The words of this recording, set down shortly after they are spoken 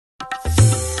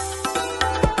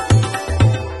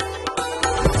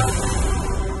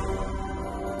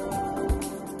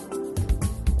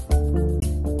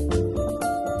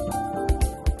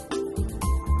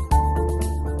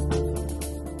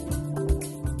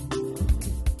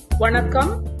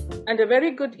Vanakkam, and a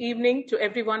very good evening to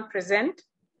everyone present.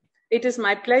 It is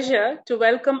my pleasure to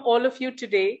welcome all of you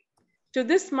today to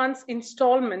this month's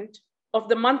installment of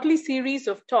the monthly series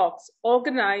of talks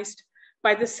organized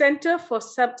by the Center for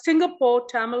Singapore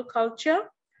Tamil Culture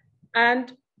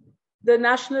and the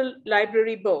National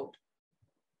Library Board.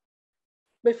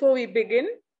 Before we begin,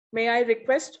 may I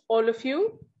request all of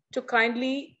you to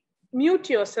kindly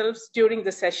mute yourselves during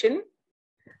the session.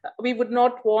 We would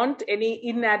not want any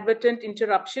inadvertent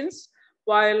interruptions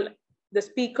while the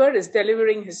speaker is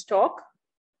delivering his talk.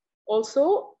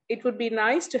 Also, it would be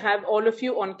nice to have all of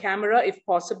you on camera if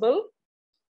possible,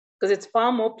 because it's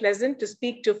far more pleasant to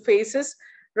speak to faces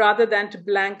rather than to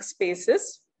blank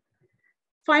spaces.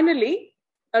 Finally,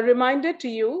 a reminder to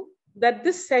you that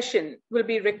this session will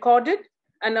be recorded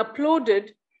and uploaded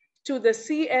to the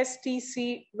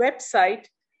CSTC website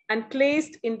and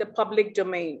placed in the public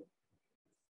domain.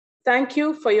 Thank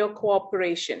you for your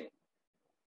cooperation.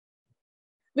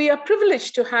 We are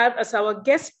privileged to have as our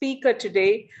guest speaker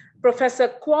today, Professor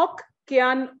Kwok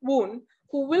Woon,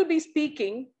 who will be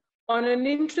speaking on an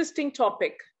interesting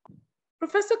topic.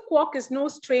 Professor Kwok is no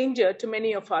stranger to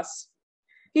many of us.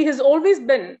 He has always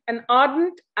been an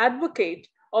ardent advocate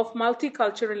of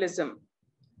multiculturalism.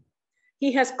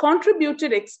 He has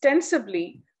contributed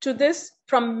extensively to this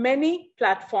from many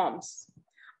platforms.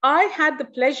 I had the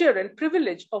pleasure and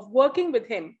privilege of working with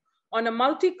him on a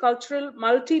multicultural,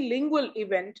 multilingual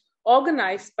event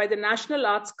organized by the National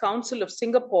Arts Council of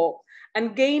Singapore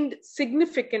and gained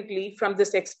significantly from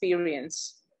this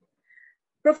experience.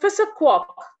 Professor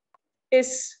Kwok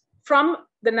is from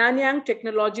the Nanyang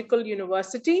Technological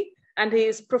University and he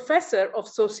is professor of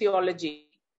sociology.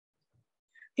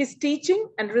 His teaching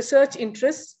and research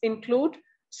interests include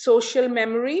social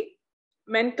memory,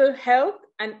 mental health,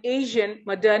 and Asian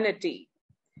modernity.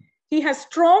 He has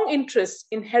strong interests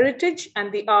in heritage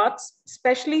and the arts,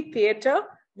 especially theater,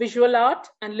 visual art,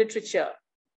 and literature.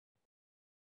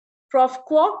 Prof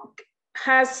Kwok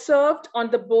has served on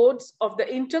the boards of the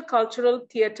Intercultural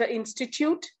Theatre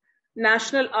Institute,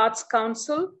 National Arts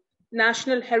Council,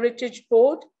 National Heritage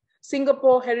Board,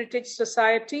 Singapore Heritage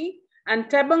Society, and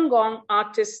Tebangong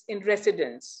Artists in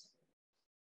Residence.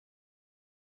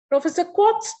 Professor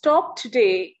Kwok's talk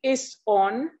today is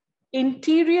on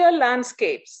interior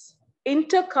landscapes,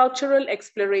 intercultural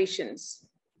explorations,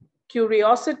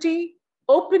 curiosity,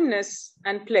 openness,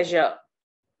 and pleasure.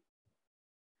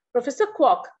 Professor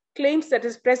Kwok claims that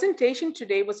his presentation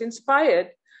today was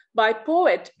inspired by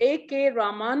poet A.K.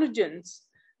 Ramanujan's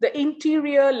The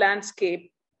Interior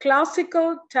Landscape,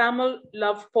 classical Tamil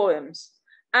love poems,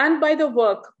 and by the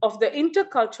work of the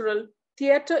Intercultural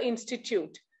Theatre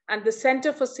Institute and the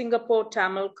Center for Singapore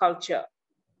Tamil Culture.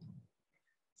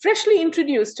 Freshly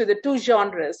introduced to the two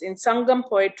genres in Caṅkam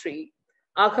poetry,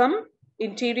 akam,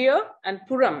 interior, and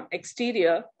puram,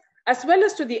 exterior, as well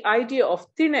as to the idea of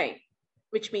thinai,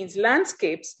 which means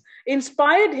landscapes,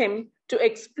 inspired him to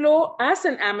explore as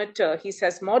an amateur, he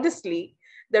says modestly,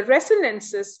 the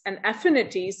resonances and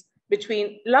affinities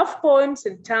between love poems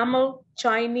in Tamil,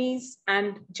 Chinese,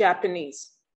 and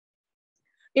Japanese.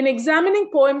 In examining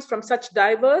poems from such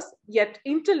diverse yet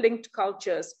interlinked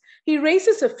cultures, he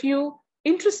raises a few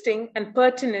interesting and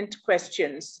pertinent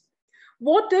questions.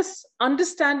 What does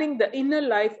understanding the inner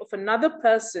life of another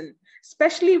person,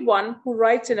 especially one who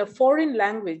writes in a foreign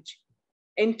language,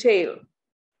 entail?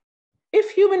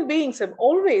 If human beings have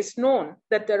always known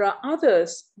that there are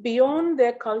others beyond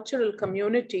their cultural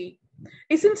community,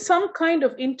 isn't some kind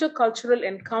of intercultural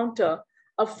encounter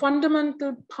a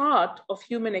fundamental part of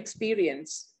human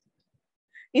experience?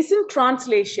 Isn't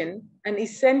translation an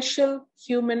essential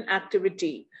human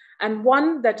activity and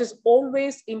one that is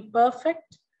always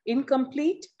imperfect,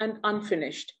 incomplete, and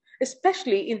unfinished,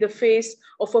 especially in the face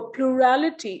of a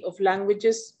plurality of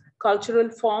languages, cultural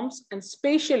forms, and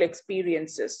spatial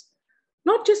experiences,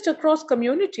 not just across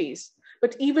communities,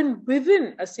 but even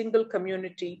within a single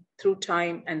community through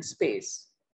time and space?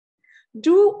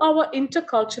 Do our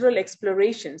intercultural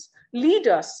explorations lead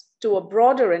us to a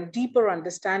broader and deeper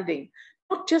understanding,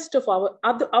 not just of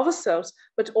ourselves,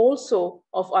 but also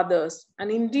of others, and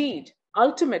indeed,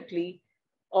 ultimately,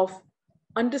 of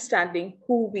understanding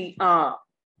who we are?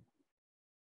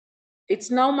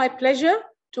 It's now my pleasure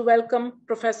to welcome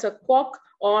Professor Kwok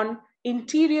on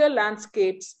Interior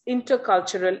Landscapes,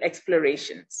 Intercultural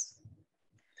Explorations.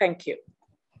 Thank you.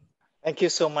 Thank you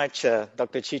so much,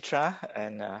 Dr. Chitra.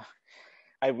 And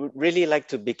I would really like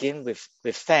to begin with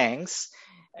thanks.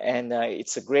 And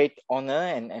it's a great honor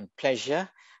and pleasure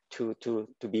to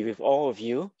be with all of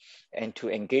you and to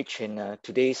engage in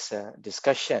today's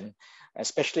discussion,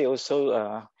 especially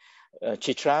also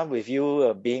Chitra, with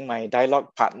you being my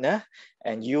dialogue partner,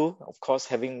 and you, of course,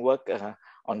 having worked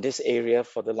on this area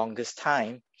for the longest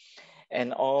time,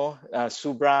 and all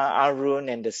Subra, Arun,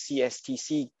 and the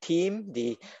CSTC team,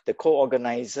 the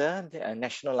co-organizer, the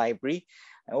National Library.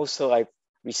 And also, I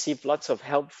received lots of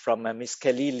help from Miss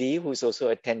Kelly Lee, who's also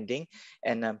attending,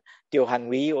 and Teo Han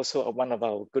Wee, also one of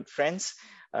our good friends.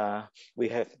 We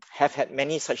have had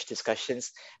many such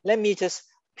discussions. Let me just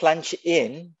plunge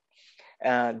in.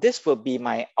 This will be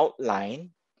my outline.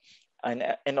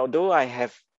 And although I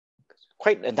have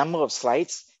quite a number of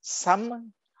slides,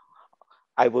 some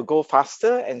I will go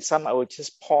faster and some I will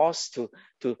just pause to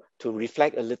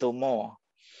reflect a little more.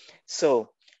 So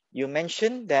you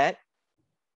mentioned that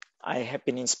I have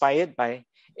been inspired by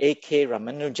A.K.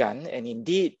 Ramanujan, and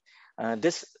indeed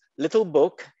this little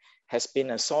book has been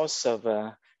a source of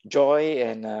joy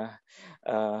and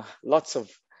lots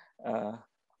of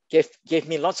gave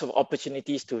me lots of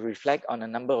opportunities to reflect on a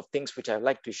number of things which I'd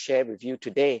like to share with you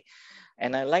today.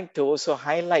 And I'd like to also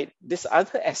highlight this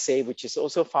other essay, which is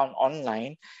also found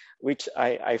online, which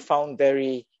I found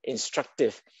very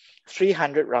instructive.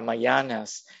 300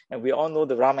 Ramayanas, and we all know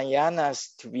the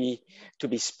Ramayanas to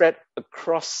be spread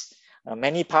across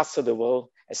many parts of the world,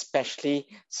 especially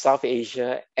South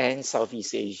Asia and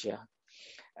Southeast Asia.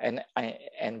 And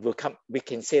we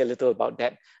can say a little about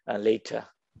that later.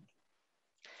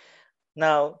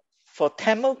 Now, for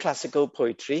Tamil classical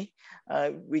poetry,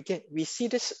 we see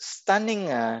this stunning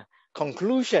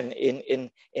conclusion in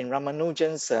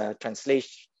Ramanujan's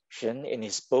translation in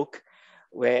his book,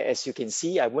 where, as you can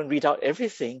see, I won't read out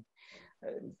everything.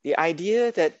 The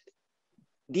idea that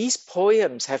these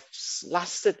poems have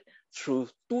lasted through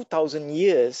 2,000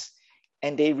 years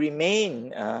and they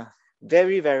remain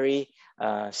very, very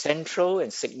central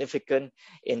and significant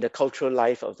in the cultural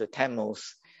life of the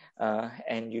Tamils.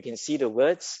 And you can see the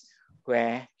words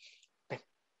where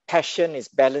passion is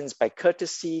balanced by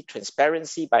courtesy,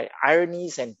 transparency by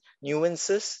ironies and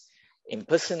nuances,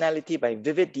 impersonality by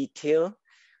vivid detail,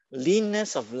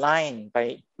 leanness of line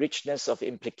by richness of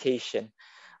implication.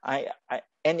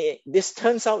 This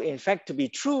turns out, in fact, to be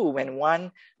true when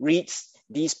one reads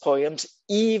these poems,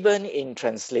 even in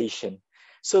translation.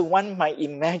 So one might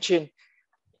imagine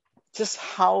just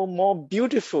how more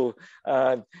beautiful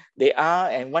they are,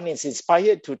 and one is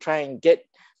inspired to try and get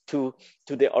to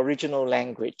the original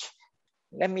language.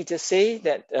 Let me just say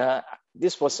that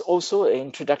this was also an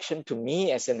introduction to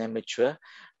me as an amateur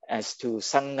as to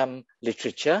Sangam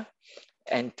literature,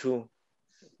 and to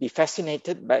be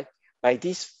fascinated by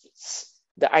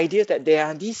the idea that there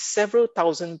are these several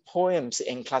thousand poems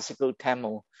in classical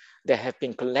Tamil that have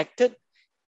been collected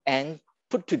and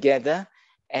put together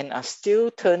and are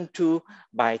still turned to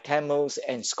by Tamils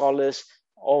and scholars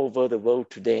all over the world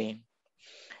today.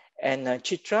 And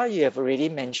Chitra, you have already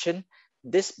mentioned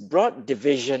this broad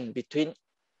division between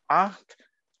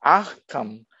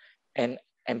akam and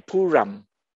puram.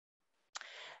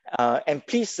 And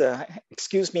please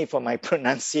excuse me for my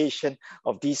pronunciation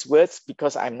of these words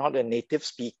because I'm not a native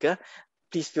speaker.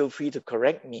 Please feel free to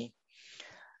correct me.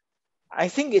 I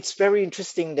think it's very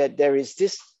interesting that there is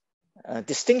this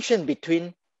distinction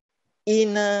between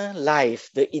inner life,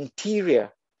 the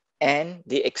interior, and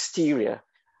the exterior,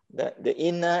 the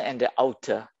inner and the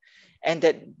outer. And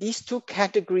that these two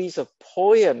categories of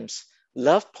poems,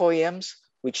 love poems,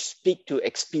 which speak to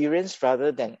experience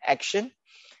rather than action,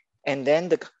 and then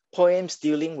the poems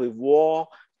dealing with war,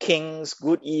 kings,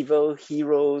 good, evil,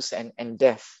 heroes, and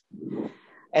death.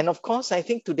 And of course, I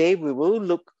think today we will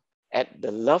look at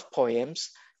the love poems,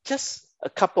 just a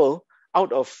couple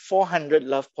out of 400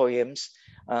 love poems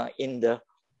in the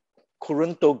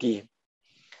Kuruntogi.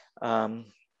 And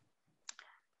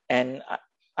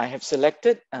I have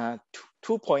selected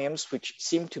two poems which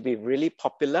seem to be really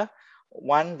popular,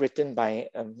 one written by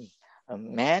a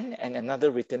man and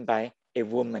another written by a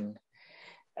woman.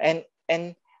 And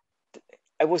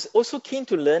I was also keen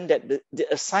to learn that the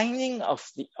assigning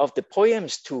of the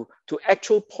poems to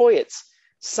actual poets,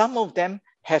 some of them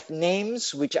have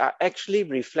names which are actually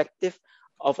reflective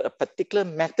of a particular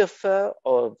metaphor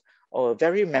or a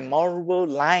very memorable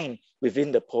line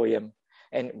within the poem.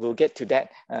 And we'll get to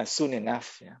that soon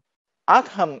enough. Yeah.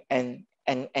 Akam and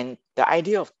the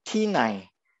idea of thinai,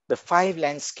 the 5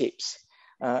 landscapes.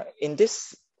 In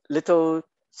this little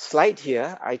slide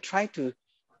here, I try to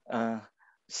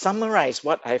summarize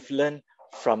what I've learned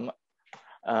from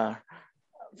the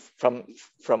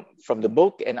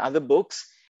book and other books.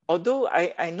 Although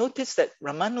I noticed that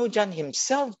Ramanujan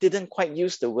himself didn't quite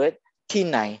use the word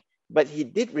thinai, but he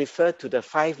did refer to the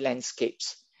 5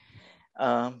 landscapes.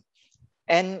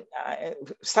 And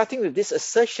starting with this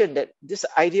assertion that this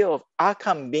idea of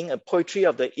akam being a poetry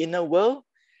of the inner world,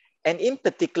 and in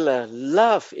particular,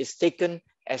 love is taken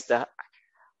as the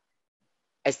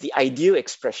ideal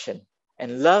expression,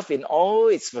 and love in all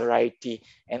its variety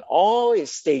and all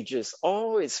its stages,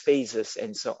 all its phases,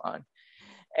 and so on.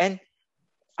 And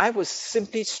I was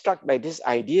simply struck by this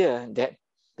idea that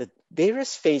the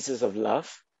various phases of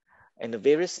love and the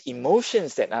various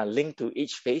emotions that are linked to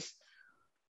each phase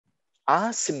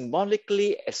are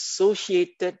symbolically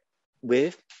associated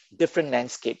with different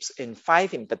landscapes, in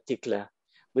 5 in particular,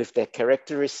 with their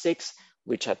characteristics,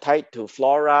 which are tied to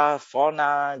flora,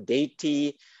 fauna,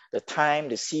 deity, the time,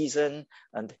 the season,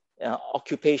 and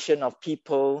occupation of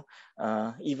people,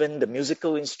 even the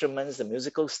musical instruments, the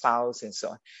musical styles, and so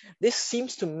on. This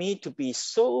seems to me to be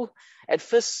so, at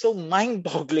first, so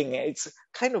mind-boggling. It's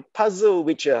kind of puzzle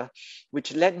which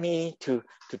led me to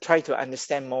try to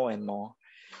understand more and more.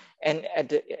 And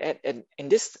in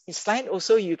this slide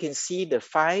also, you can see the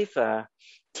 5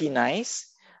 thinais,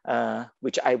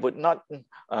 which I would not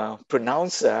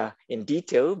pronounce in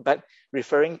detail, but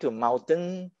referring to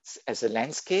mountains as a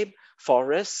landscape,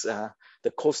 forests,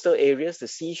 the coastal areas, the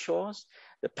seashores,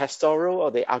 the pastoral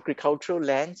or the agricultural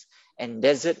lands, and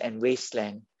desert and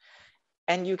wasteland.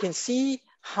 And you can see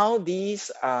how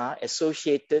these are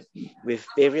associated with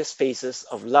various phases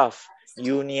of love,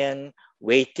 union,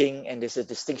 waiting, and there's a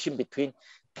distinction between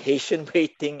patient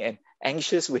waiting and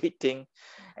anxious waiting.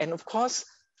 And of course,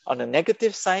 on the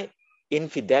negative side,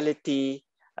 infidelity,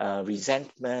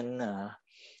 resentment,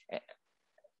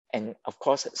 and of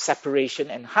course, separation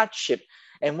and hardship.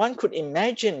 And one could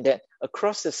imagine that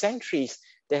across the centuries,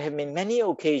 there have been many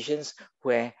occasions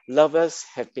where lovers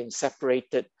have been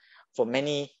separated for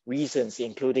many reasons,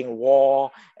 including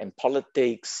war and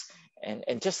politics,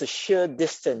 and just the sheer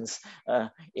distance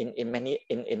in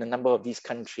a number of these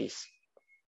countries.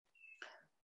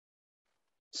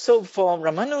 So for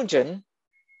Ramanujan,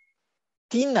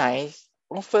 thinai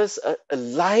offers a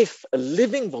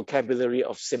living vocabulary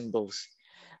of symbols.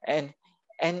 And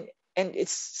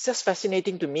it's just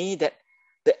fascinating to me that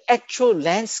the actual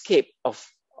landscape of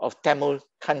Tamil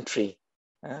country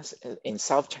in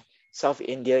South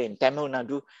India, in Tamil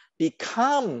Nadu,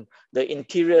 become the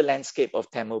interior landscape of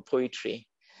Tamil poetry.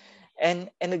 And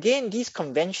again, these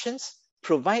conventions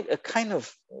provide a kind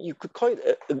of, you could call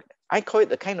it, I call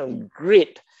it a kind of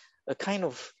grid, a kind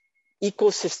of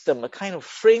ecosystem, a kind of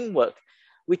framework,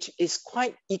 which is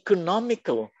quite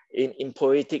economical in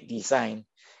poetic design.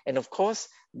 And of course,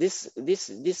 this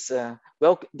leads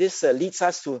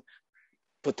us to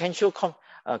potential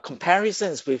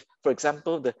comparisons with, for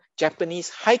example, the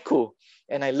Japanese haiku.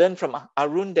 And I learned from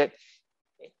Arun that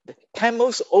the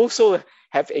Tamils also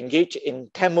have engaged in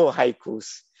Tamil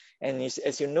haikus. And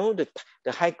as you know, the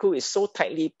haiku is so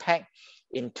tightly packed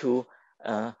into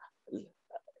a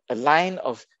line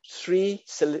of 5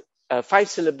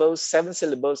 syllables, 7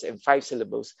 syllables, and 5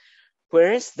 syllables.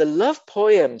 Whereas the love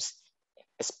poems,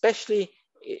 especially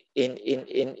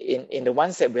in the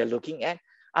ones that we're looking at,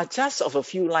 are just of a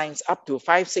few lines, up to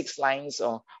 5, 6 lines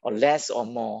or less or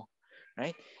more,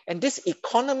 right? And this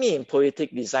economy in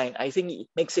poetic design, I think it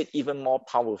makes it even more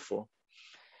powerful.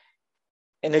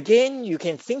 And again, you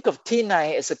can think of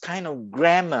thinai as a kind of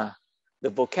grammar. The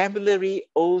vocabulary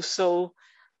also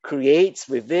creates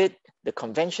with it, the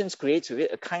conventions creates with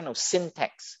it a kind of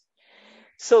syntax.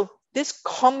 So this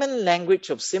common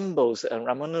language of symbols,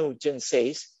 Ramanujan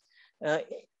says,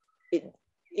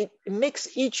 it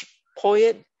makes each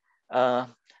poem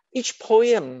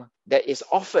that is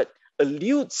offered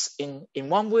alludes in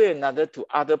one way or another to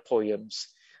other poems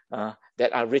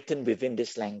that are written within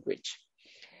this language.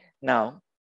 Now,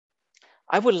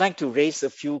 I would like to raise a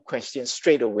few questions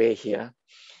straight away here.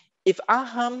 If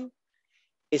aham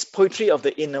is poetry of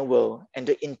the inner world and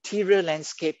the interior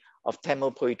landscape of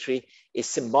Tamil poetry is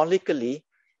symbolically,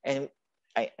 and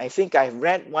I think I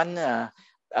read one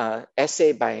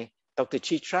essay by Dr.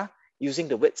 Chitra using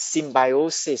the word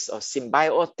symbiosis or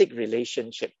symbiotic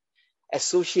relationship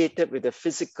associated with the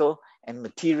physical and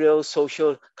material,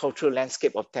 social, cultural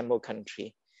landscape of Tamil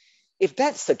country. If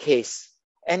that's the case,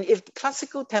 and if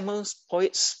classical Tamil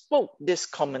poets spoke this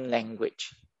common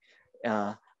language,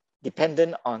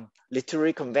 dependent on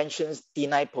literary conventions,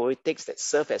 thinai poetics that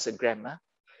serve as a grammar,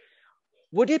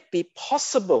 would it be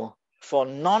possible for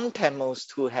non-Tamils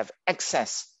to have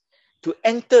access to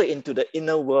enter into the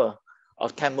inner world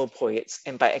of Tamil poets,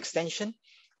 and by extension,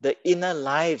 the inner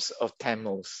lives of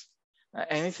Tamils?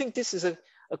 And I think this is a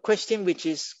question which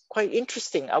is quite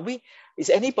interesting. Is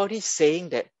anybody saying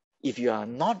that if you are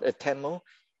not a Tamil,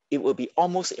 it will be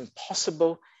almost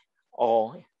impossible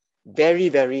or very,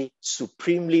 very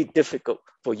supremely difficult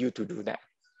for you to do that.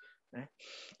 Right?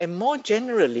 And more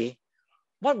generally,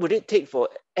 what would it take for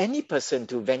any person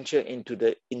to venture into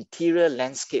the interior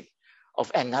landscape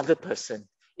of another person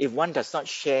if one does not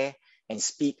share and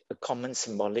speak a common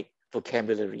symbolic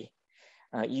vocabulary?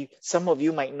 Some of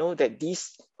you might know that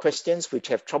these questions, which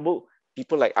have troubled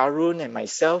people like Arun and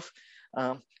myself,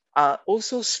 are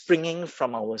also springing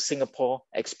from our Singapore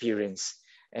experience.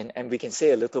 And we can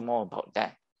say a little more about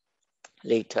that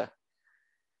later.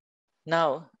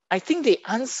 Now, I think the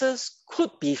answers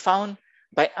could be found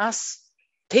by us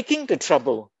taking the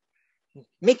trouble,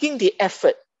 making the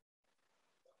effort,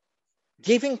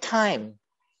 giving time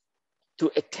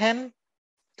to attempt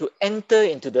to enter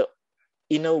into the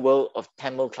inner world of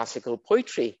Tamil classical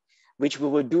poetry, which we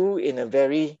will do in a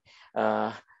very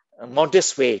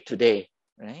modest way today,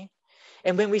 right?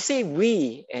 And when we say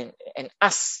we and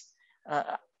us,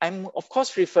 I'm of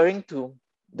course referring to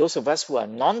those of us who are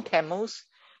non-Tamils,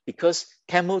 because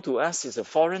Tamil to us is a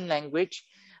foreign language.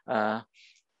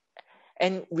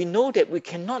 And we know that we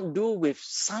cannot do with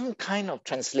some kind of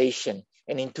translation.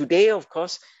 And in today, of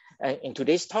course, in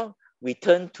today's talk, we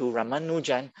turn to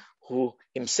Ramanujan, who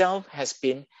himself has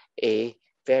been a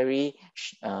very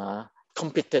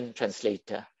competent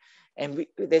translator. And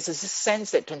there's a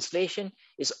sense that translation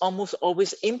is almost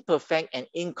always imperfect and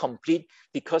incomplete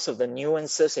because of the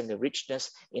nuances and the richness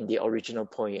in the original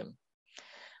poem.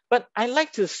 But I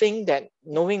like to think that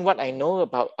knowing what I know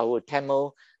about our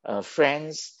Tamil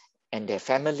friends and their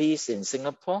families in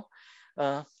Singapore,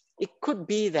 it could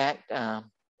be that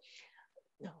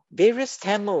various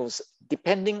Tamils,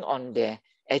 depending on their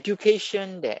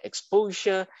education, their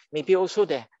exposure, maybe also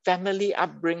their family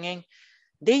upbringing,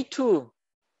 they too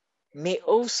may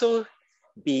also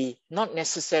be not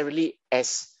necessarily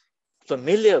as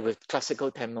familiar with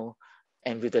classical Tamil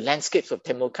and with the landscapes of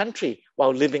Tamil country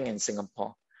while living in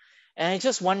Singapore. And I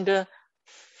just wonder,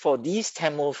 for these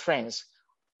Tamil friends,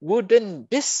 wouldn't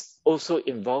this also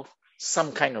involve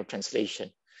some kind of translation?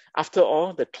 After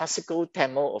all, the classical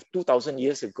Tamil of 2000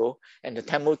 years ago and the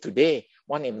Tamil today,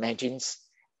 one imagines,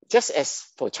 just as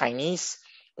for Chinese,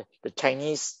 the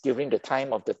Chinese during the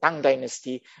time of the Tang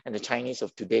Dynasty and the Chinese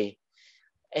of today,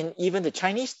 and even the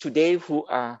Chinese today who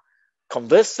are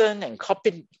conversant and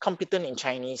competent in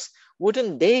Chinese,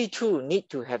 wouldn't they too need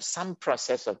to have some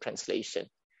process of translation?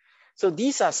 So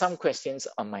these are some questions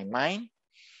on my mind,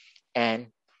 and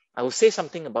I will say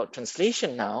something about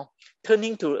translation now,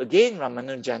 turning to again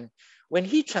Ramanujan. When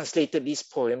he translated these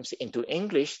poems into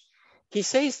English, he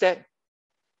says that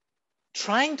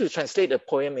trying to translate a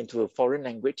poem into a foreign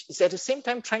language is at the same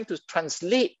time trying to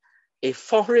translate a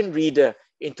foreign reader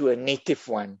into a native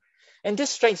one. And this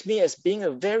strikes me as being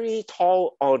a very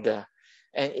tall order.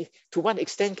 And to what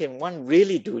extent can one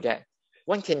really do that?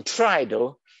 One can try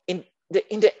though. In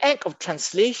the act of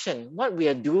translation, what we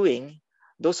are doing,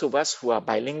 those of us who are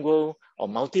bilingual or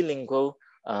multilingual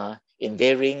in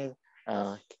varying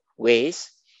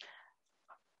ways,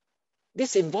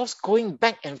 this involves going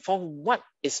back and forth what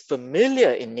is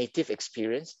familiar in native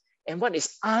experience and what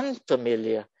is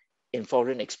unfamiliar in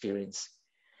foreign experience.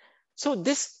 So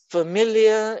this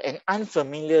familiar and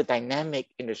unfamiliar dynamic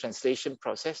in the translation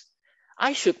process,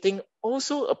 I should think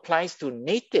also applies to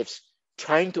natives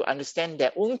trying to understand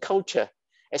their own culture,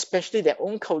 especially their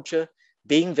own culture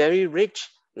being very rich,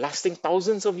 lasting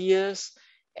thousands of years,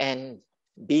 and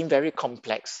being very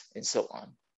complex and so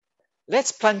on.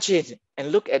 Let's plunge in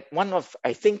and look at one of,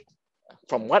 I think,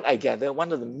 from what I gather,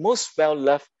 one of the most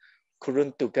well-loved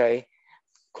Kuruntugi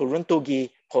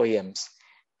poems.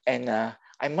 And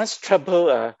I must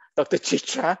trouble Dr.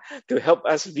 Chitra to help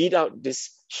us read out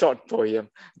this short poem.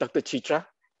 Dr. Chitra.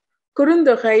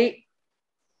 Kurundugai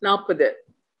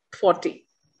 40.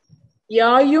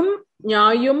 Yayum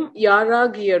nyayum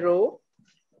yaragiyaro,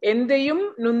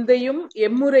 endayum nundayum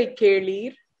emmurai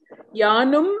kelir,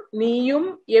 yanum நீயும்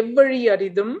எவ்வழி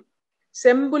அரிதும்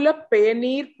செம்புலப்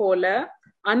பெயநீர் போல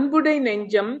அன்புடை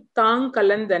நெஞ்சம்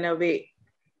தாங்கலந்தனவே.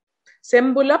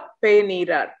 செம்புலப்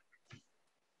பெயநீரார்.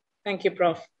 Thank you,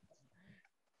 Prof.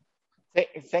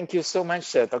 Thank you so much,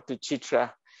 Dr. Chitra.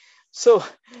 So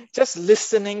just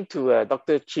listening to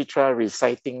Dr. Chitra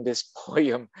reciting this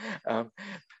poem,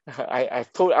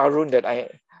 I've told Arun that I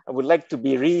would like to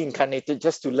be reincarnated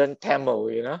just to learn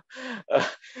Tamil, you know.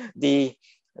 The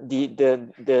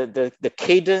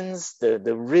cadence,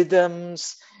 the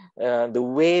rhythms, the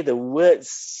way the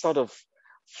words sort of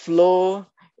flow,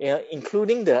 you know,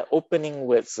 including the opening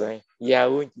words, right?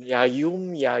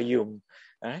 Yayum.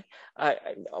 Right?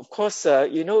 Of course,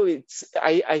 you know,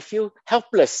 I feel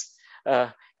helpless,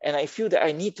 and I feel that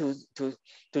I need to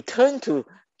turn to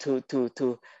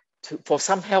for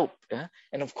some help.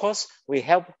 And of course, we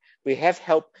have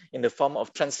help in the form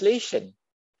of translation.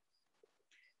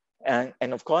 And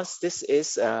of course, this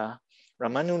is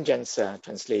Ramanujan's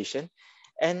translation.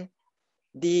 And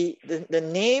the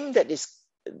name that is,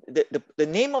 the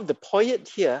name of the poet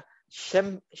here,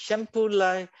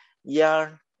 Shempula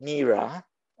Yarnira,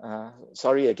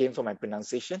 sorry again for my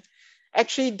pronunciation,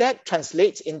 actually that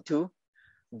translates into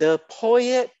the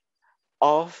poet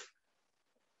of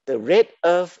the red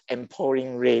earth and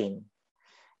pouring rain.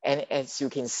 And as you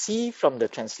can see from the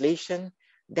translation,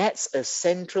 that's a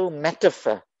central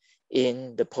metaphor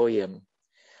in the poem.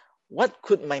 What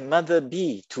could my mother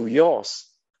be to yours?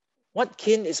 What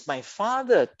kin is my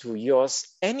father to yours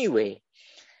anyway?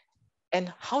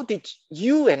 And how did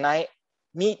you and I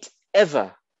meet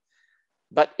ever?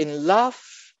 But in love,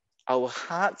 our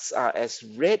hearts are as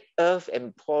red earth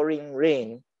and pouring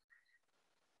rain,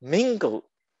 mingled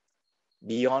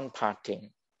beyond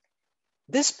parting.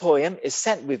 This poem is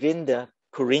set within the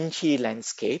Kurinchi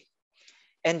landscape,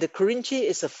 and the Kurinchi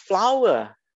is a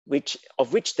flower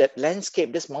of which that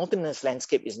landscape, this mountainous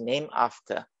landscape, is named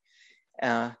after.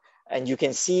 And you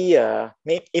can see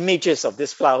images of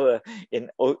this flower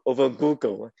over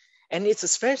Google. And it's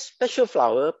a very special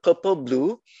flower,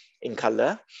 purple-blue in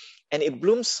color, and it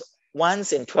blooms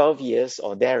once in 12 years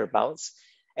or thereabouts.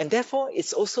 And therefore,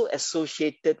 it's also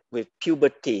associated with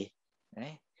puberty.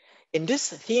 Right? In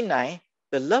this thinai,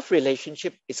 the love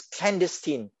relationship is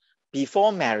clandestine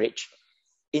before marriage.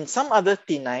 In some other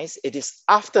thinais, it is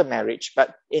after marriage,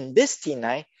 but in this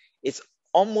thinai, it's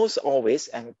almost always,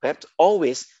 and perhaps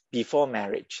always, before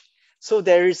marriage. So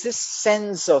there is this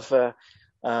sense of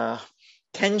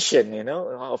tension,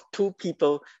 of two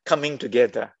people coming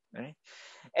together. Right?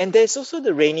 And there's also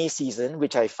the rainy season,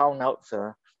 which I found out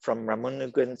from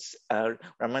Ramanujan's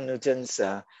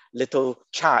little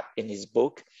chart in his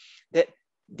book, that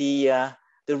the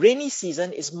rainy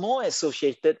season is more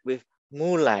associated with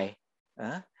mulai,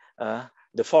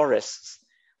 the forests.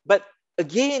 But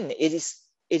again, it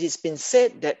has been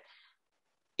said that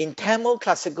in Tamil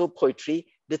classical poetry,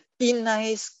 the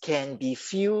thinais can be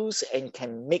fused and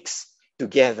can mix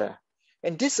together.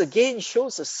 And this again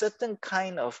shows a certain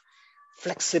kind of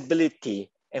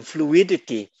flexibility and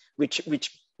fluidity, which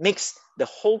makes the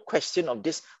whole question of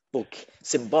this book,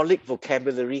 symbolic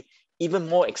vocabulary, even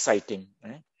more exciting.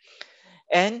 Right?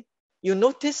 And you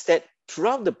notice that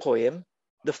throughout the poem,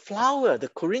 the flower, the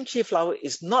Kurinchi flower,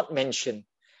 is not mentioned.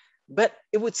 But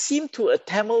it would seem to a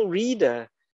Tamil reader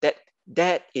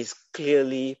that is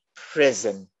clearly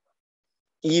present,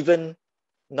 even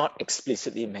not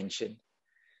explicitly mentioned.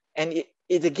 And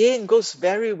it again goes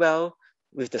very well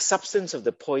with the substance of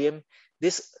the poem,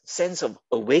 this sense of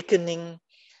awakening,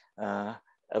 a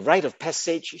rite of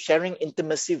passage, sharing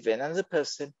intimacy with another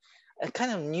person, a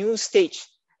kind of new stage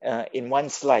in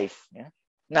one's life. Yeah?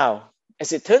 Now,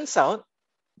 as it turns out,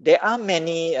 there are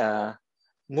many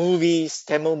movies,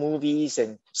 Tamil movies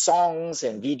and songs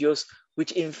and videos,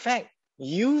 which in fact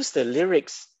use the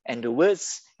lyrics and the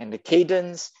words and the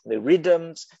cadence, the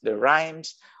rhythms, the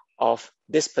rhymes of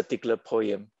this particular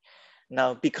poem.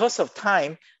 Now, because of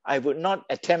time, I would not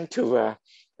attempt to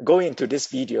go into this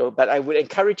video, but I would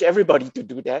encourage everybody to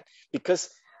do that, because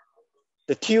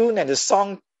the tune and the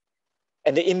song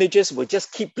and the images will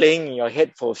just keep playing in your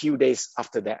head for a few days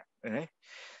after that. Right?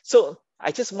 So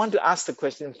I just want to ask the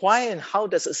question, why and how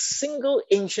does a single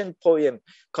ancient poem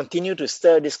continue to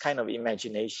stir this kind of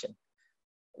imagination?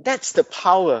 That's the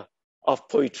power of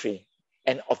poetry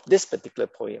and of this particular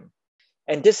poem.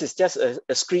 And this is just a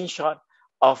screenshot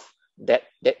of that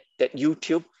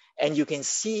YouTube, and you can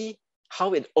see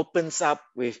how it opens up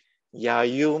with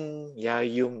Yayum,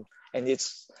 Yayum. And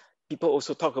people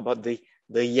also talk about the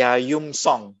Yayum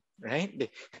song, right?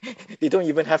 They don't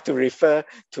even have to refer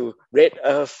to red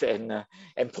earth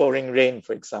and pouring rain,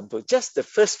 for example. Just the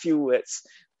first few words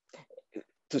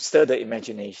to stir the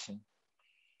imagination.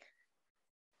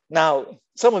 Now,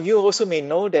 some of you also may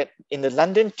know that in the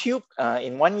London Tube,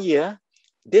 in 1 year,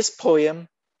 this poem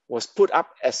was put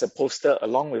up as a poster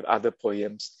along with other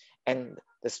poems. And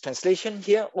this translation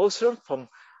here also from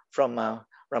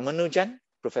Ramanujan,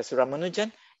 Professor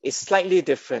Ramanujan, is slightly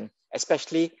different,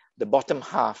 especially the bottom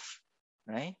half,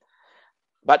 right?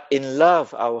 But in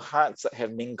love, our hearts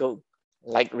have mingled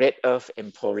like red earth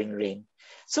and pouring rain.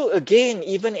 So again,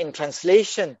 even in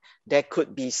translation, there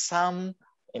could be some,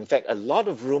 in fact, a lot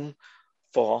of room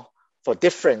for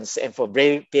difference and for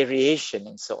variation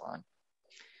and so on.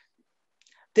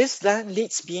 This then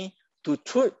leads me to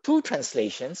two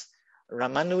translations,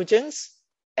 Ramanujan's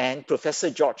and Professor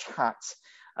George Hart's.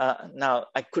 Now,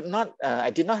 I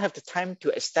did not have the time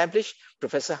to establish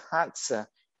Professor Hart's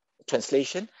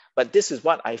translation, but this is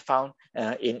what I found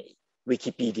in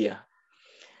Wikipedia.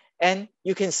 And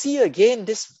you can see again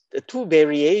the two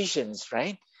variations,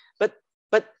 right?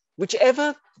 But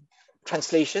whichever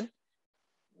translation,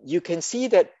 you can see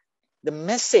that the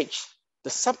message, the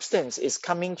substance is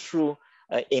coming through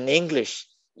in English,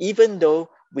 even though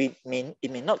it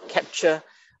may not capture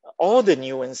all the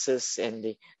nuances and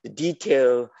the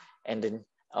detail and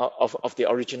of the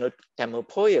original Tamil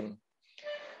poem.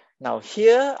 Now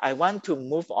here I want to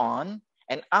move on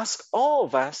and ask all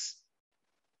of us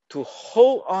to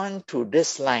hold on to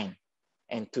this line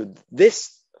and to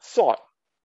this thought.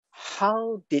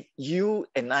 How did you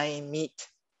and I meet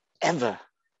ever?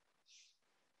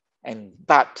 And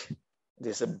but,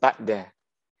 there's a but there.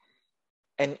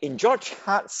 And in George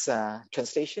Hart's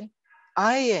translation,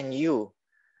 I and you,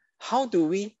 how do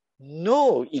we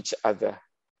know each other?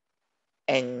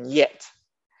 And yet,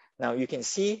 now you can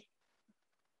see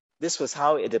this was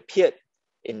how it appeared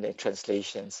in the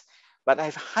translations. But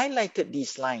I've highlighted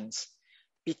these lines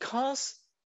because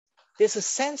there's a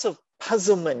sense of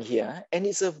puzzlement here, and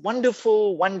it's a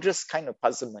wonderful, wondrous kind of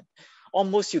puzzlement.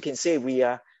 Almost you can say we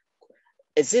are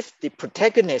as if the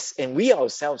protagonists and we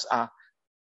ourselves are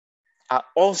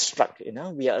awestruck,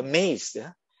 we are amazed.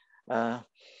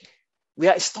 We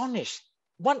are astonished.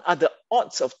 What are the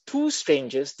odds of two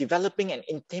strangers developing an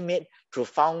intimate,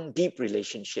 profound, deep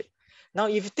relationship? Now,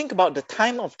 if you think about the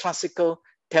time of classical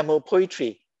Tamil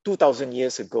poetry 2,000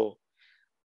 years ago,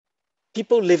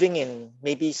 people living in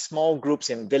maybe small groups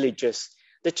in villages,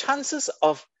 the chances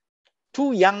of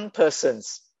two young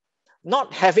persons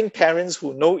not having parents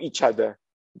who know each other,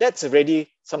 that's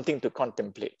already something to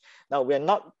contemplate. Now, we're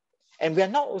not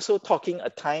also talking a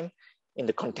time in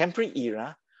the contemporary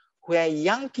era where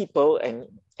young people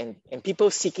and people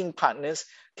seeking partners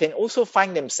can also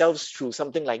find themselves through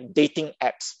something like dating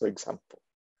apps, for example,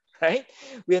 right?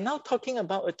 We are now talking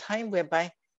about a time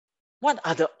whereby what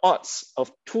are the odds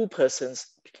of two persons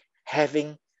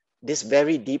having this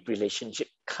very deep relationship,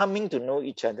 coming to know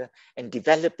each other and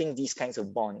developing these kinds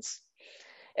of bonds?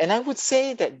 And I would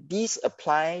say that these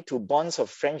apply to bonds of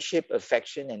friendship,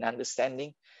 affection, and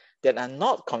understanding that are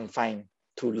not confined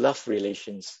to love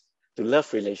relations, to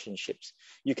love relationships.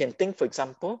 You can think, for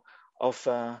example, of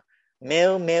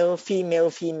male-male,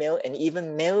 female-female, and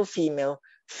even male-female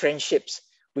friendships,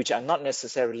 which are not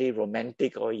necessarily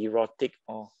romantic or erotic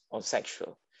or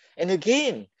sexual. And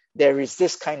again, there is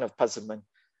this kind of puzzlement.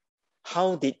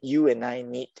 How did you and I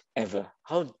meet ever?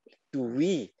 How do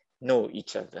we know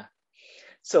each other?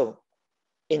 So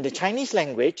in the Chinese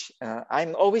language,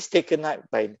 I'm always taken up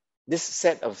by this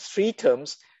set of three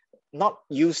terms,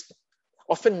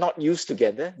 often not used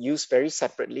together, used very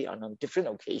separately on different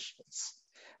occasions.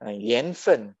 Yan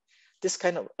fen, this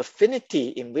kind of affinity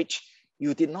in which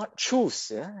you did not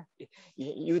choose.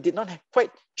 You did not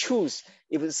quite choose.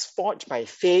 It was forged by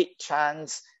fate,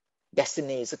 chance,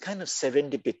 destiny. It's a kind of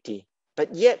serendipity,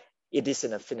 but yet it is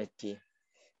an affinity.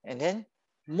 And then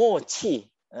mo qi,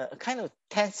 a kind of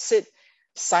tacit,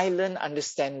 silent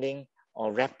understanding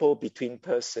or rapport between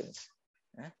persons.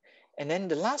 And then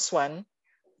the last one,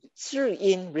 zhi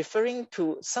yin, referring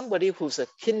to somebody who's a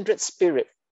kindred spirit.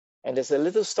 And there's a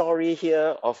little story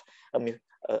here of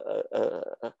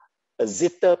a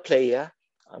zither player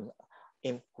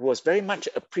who was very much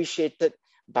appreciated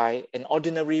by an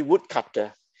ordinary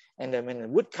woodcutter. And then when the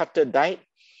woodcutter died,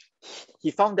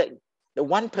 he found that the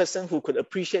one person who could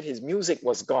appreciate his music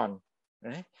was gone.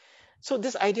 Right? So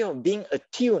this idea of being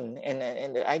attuned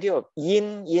and the idea of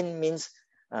yin means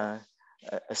a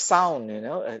sound,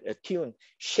 a tune,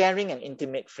 sharing an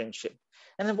intimate friendship.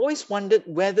 And I've always wondered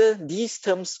whether these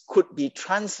terms could be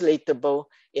translatable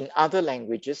in other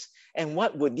languages, and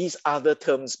what would these other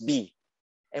terms be?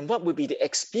 And what would be the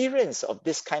experience of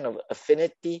this kind of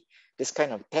affinity, this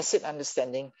kind of tacit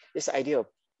understanding, this idea of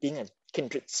being a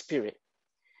kindred spirit?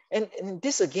 And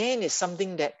this again is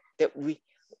something that we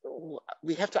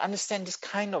have to understand, this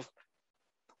kind of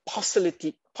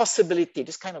possibility,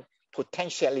 this kind of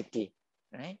potentiality,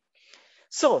 right?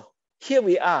 So here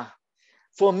we are.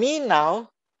 For me now,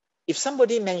 if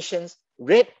somebody mentions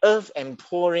red earth and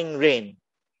pouring rain,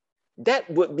 that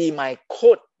would be my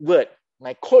code word,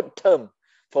 my code term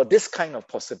for this kind of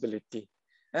possibility.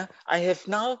 I have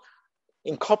now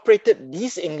incorporated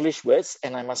these English words,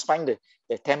 and I must find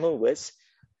the Tamil words,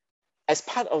 as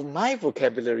part of my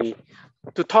vocabulary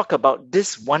to talk about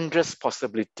this wondrous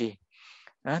possibility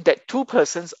that two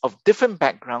persons of different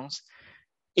backgrounds,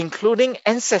 including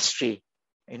ancestry,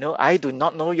 I do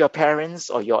not know your parents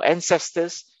or your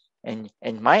ancestors, and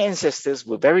my ancestors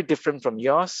were very different from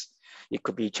yours. It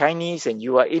could be Chinese and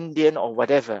you are Indian or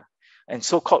whatever, and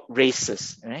so-called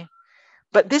races, right?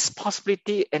 But this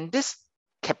possibility and this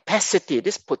capacity,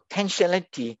 this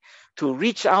potentiality to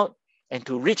reach out and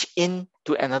to reach in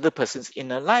to another person's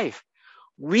inner life,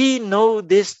 we know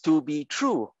this to be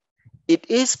true. It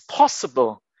is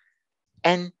possible,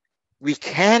 and we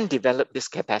can develop this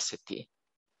capacity,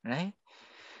 right?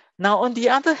 Now, on the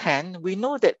other hand, we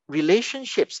know that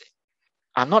relationships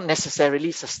are not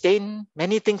necessarily sustained.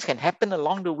 Many things can happen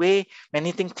along the way.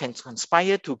 Many things can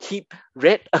conspire to keep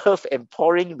red earth and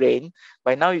pouring rain.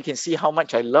 By now, you can see how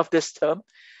much I love this term.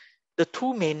 The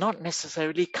two may not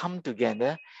necessarily come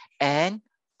together and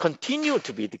continue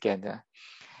to be together.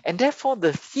 And therefore,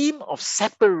 the theme of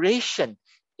separation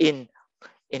in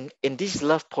these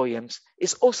love poems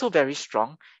is also very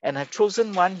strong. And I've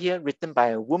chosen one here written by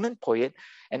a woman poet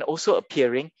and also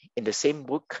appearing in the same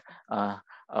book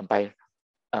by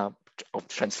of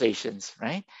translations,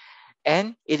 right?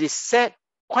 And it is said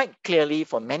quite clearly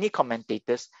for many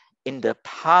commentators in the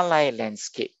Palai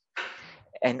landscape.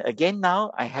 And again,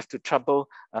 now I have to trouble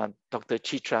Dr.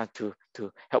 Chitra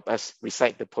to help us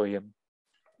recite the poem.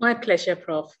 My pleasure,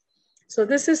 Prof. So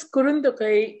this is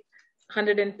Kurundukai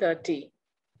 130.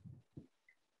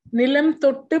 Nilam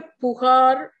thottu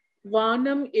pugar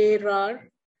vanam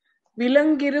erar,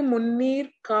 vilangiru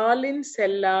munnir kaalin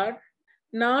sellar,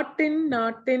 நாட்டின்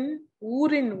நாட்டின்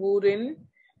ஊரின் ஊரின்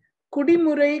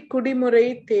குடிமுறை குடிமுறை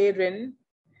தேரின்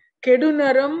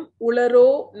கெடுநரம் உளரோ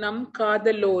நம்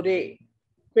காதலோரே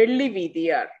வெள்ளி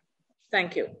Veethiyar.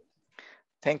 Thank you.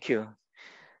 Thank you.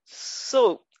 So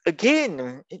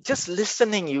again, just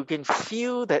listening, you can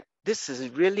feel that this is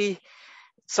really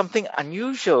something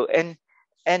unusual. And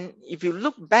if you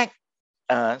look back,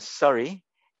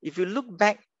 if you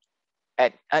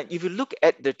look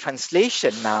at the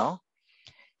translation now,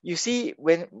 you see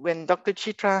when Dr.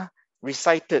 Chitra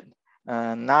recited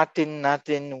Natin,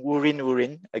 Natin, Wurin,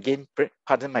 Wurin, again,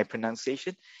 pardon my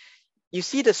pronunciation, you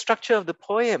see the structure of the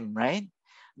poem, right?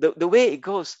 The way it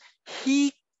goes.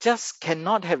 He just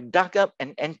cannot have dug up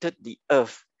and entered the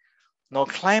earth, nor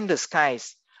climbed the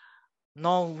skies,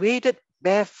 nor waded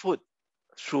barefoot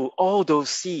through all those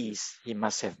seas he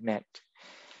must have met.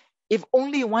 If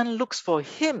only one looks for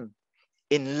him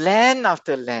in land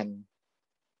after land,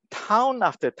 town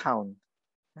after town,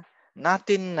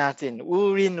 Natin, Natin,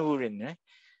 Urin, Urin, right?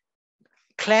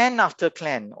 Clan after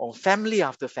clan, or family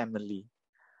after family,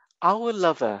 our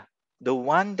lover, the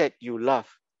one that you love,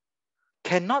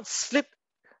 cannot slip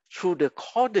through the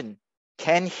cordon,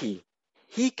 can he?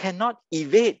 He cannot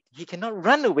evade, he cannot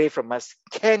run away from us,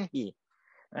 can he?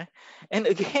 Right? And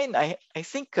again, I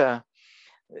think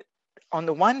on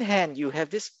the one hand, you have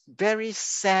this very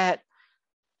sad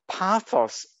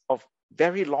pathos of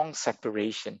very long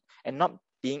separation and not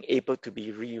being able to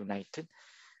be reunited.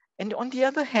 And on the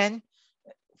other hand,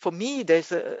 for me,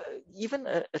 there's even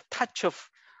a touch of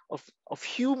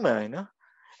humor. You know?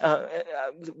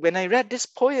 When I read this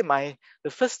poem,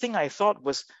 the first thing I thought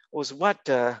was what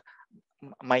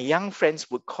my young friends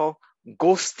would call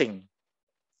ghosting.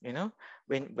 You know,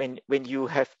 when you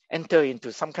have entered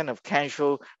into some kind of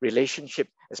casual relationship,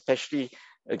 especially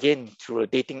again through a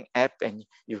dating app, and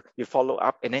you follow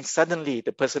up, and then suddenly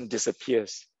the person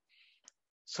disappears.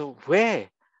 So where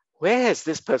has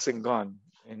this person gone?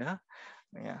 You know,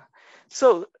 yeah.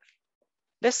 So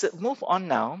let's move on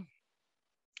now.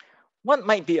 What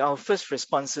might be our first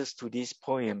responses to these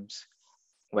poems?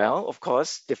 Well, of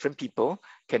course, different people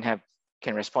can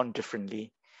respond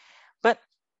differently, but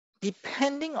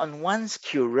depending on one's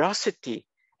curiosity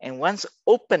and one's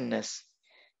openness,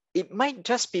 it might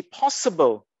just be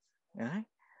possible,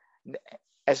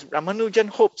 as Ramanujan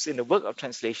hopes in the work of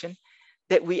translation,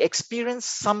 that we experience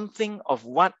something of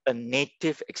what a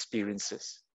native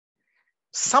experiences.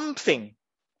 Something,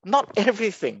 not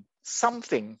everything,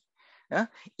 something.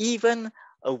 Even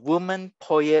a woman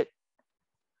poet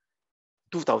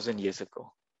 2,000 years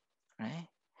ago, right?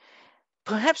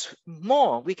 Perhaps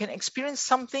more, we can experience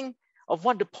something of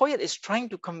what the poet is trying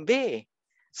to convey,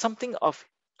 something of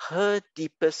her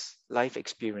deepest life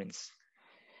experience.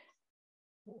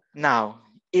 Now,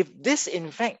 if this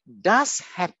in fact does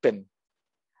happen,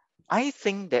 I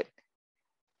think that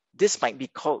this might be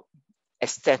called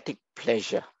aesthetic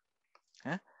pleasure.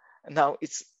 Now,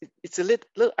 it's a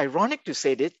little ironic to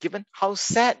say this, given how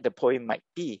sad the poem might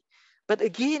be. But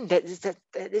again, that is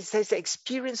the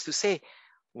experience to say,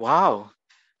 wow,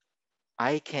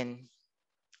 I can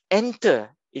enter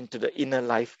into the inner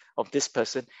life of this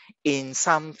person in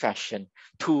some fashion,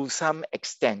 to some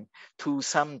extent, to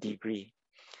some degree.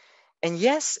 And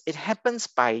yes, it happens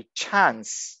by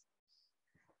chance,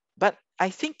 but I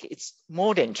think it's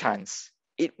more than chance.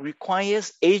 It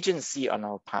requires agency on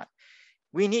our part.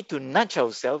 we need to nudge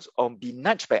ourselves or be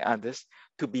nudged by others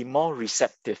to be more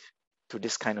receptive to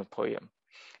this kind of poem.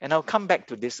 And I'll come back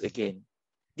to this again.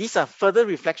 These are further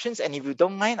reflections, and if you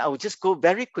don't mind, I will just go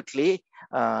very quickly.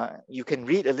 You can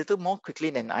read a little more quickly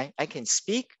than I can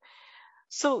speak.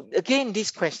 So again,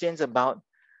 these questions about,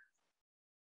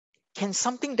 can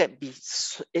something that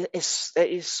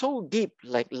is so deep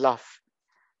like love,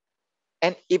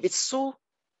 and if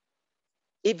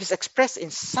it's expressed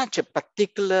in such a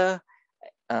particular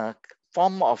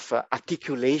form of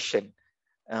articulation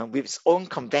with its own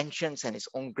conventions and its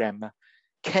own grammar,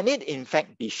 can it in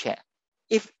fact be shared?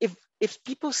 If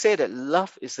people say that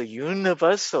love is a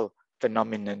universal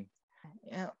phenomenon,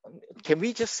 can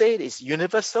we just say it is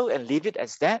universal and leave it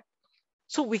as that?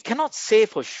 So we cannot say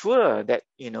for sure that,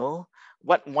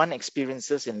 what one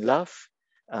experiences in love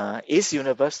is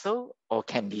universal or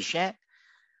can be shared.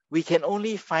 We can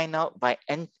only find out by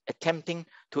attempting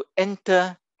to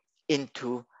enter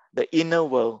into the inner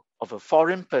world of a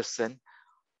foreign person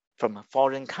from a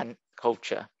foreign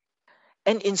culture.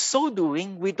 And in so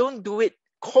doing, we don't do it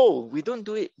cold, we don't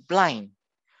do it blind.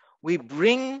 We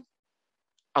bring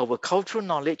our cultural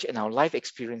knowledge and our life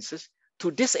experiences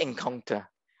to this encounter.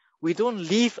 We don't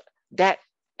leave that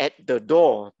at the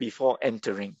door before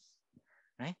entering,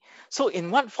 right? So in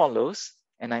what follows,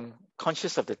 and I'm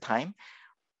conscious of the time,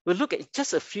 we'll look at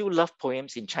just a few love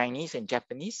poems in Chinese and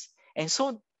Japanese, and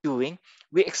so doing,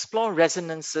 we explore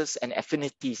resonances and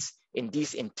affinities in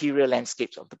these interior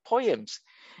landscapes of the poems.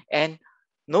 And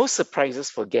no surprises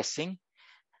for guessing,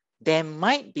 there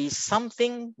might be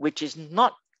something which is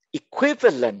not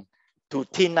equivalent to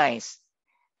thinai,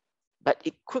 but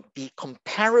it could be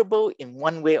comparable in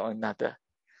one way or another.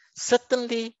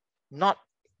 Certainly not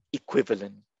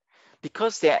equivalent,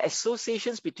 because there are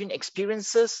associations between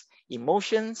experiences,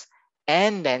 emotions,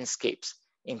 and landscapes,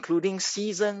 including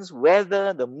seasons,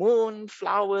 weather, the moon,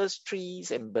 flowers,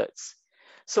 trees, and birds.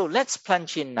 So let's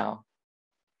plunge in now.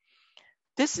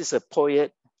 This is a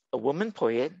poet, a woman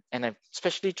poet, and I've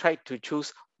especially tried to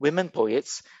choose women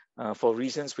poets for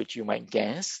reasons which you might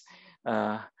guess.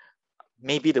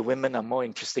 Maybe the women are more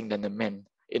interesting than the men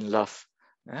in love.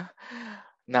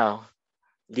 Now,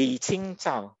 Li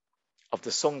Qingzao of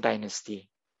the Song Dynasty.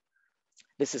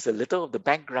 This is a little of the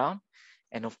background.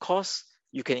 And of course,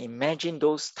 you can imagine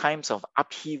those times of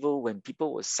upheaval when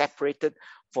people were separated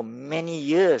for many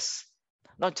years,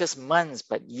 not just months,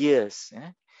 but years.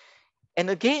 And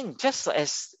again, just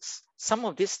as some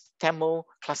of this Tamil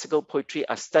classical poetry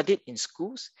are studied in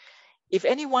schools, if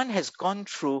anyone has gone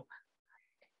through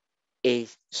a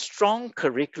strong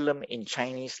curriculum in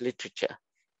Chinese literature,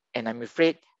 and I'm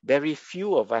afraid very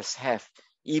few of us have,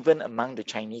 even among the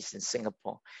Chinese in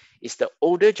Singapore, it's the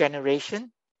older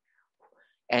generation,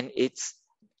 and it's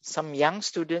some young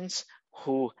students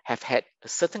who have had a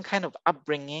certain kind of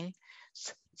upbringing,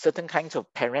 certain kinds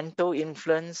of parental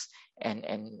influence,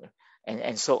 and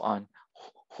so on,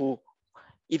 who,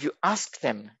 if you ask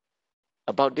them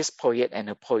about this poet and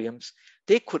her poems,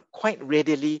 they could quite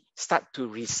readily start to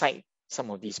recite some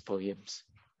of these poems,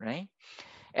 right?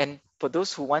 And for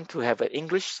those who want to have an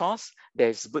English source,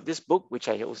 there's this book, which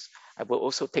I will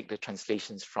also take the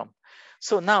translations from.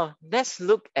 So now let's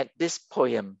look at this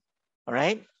poem, all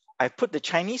right? I put the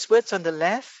Chinese words on the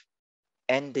left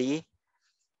and the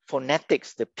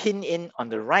phonetics, the pinyin on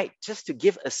the right, just to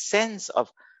give a sense of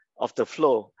the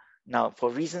flow. Now, for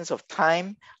reasons of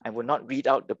time, I will not read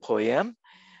out the poem,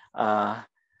 but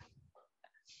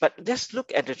just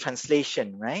look at the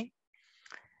translation, right?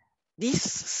 These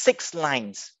 6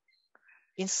 lines,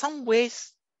 in some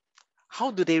ways,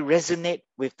 how do they resonate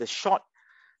with the short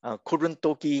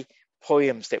Kuruntoki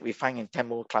poems that we find in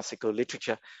Tamil classical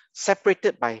literature,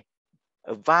 separated by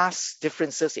vast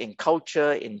differences in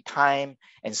culture, in time,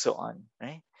 and so on,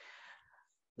 right?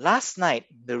 Last night,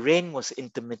 the rain was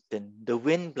intermittent, the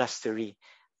wind blustery.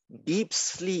 Deep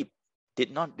sleep did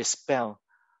not dispel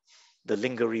the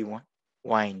lingering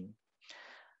wine.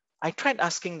 I tried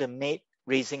asking the maid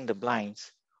raising the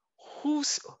blinds, who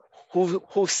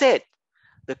said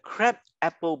the crab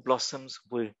apple blossoms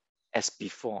were as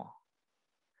before?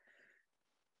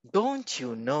 Don't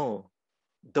you know,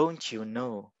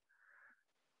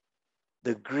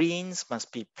 the greens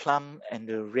must be plum and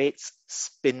the reds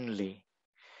spindly.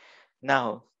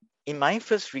 Now, in my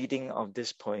first reading of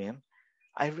this poem,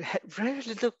 I had very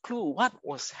little clue what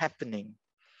was happening.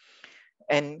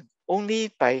 And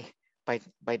only by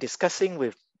discussing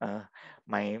with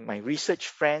my research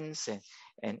friends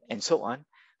and so on,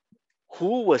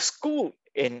 who were schooled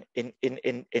in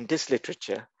this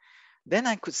literature, then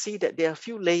I could see that there are a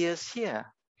few layers here.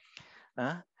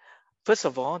 First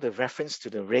of all, the reference to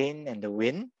the rain and the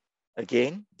wind.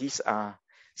 Again, these are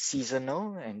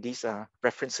seasonal, and these are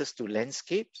references to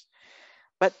landscapes,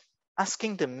 but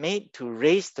asking the maid to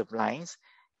raise the blinds,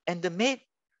 and the maid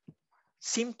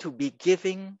seemed to be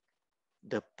giving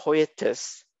the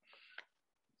poetess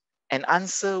an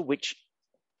answer which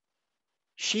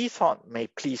she thought may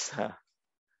please her,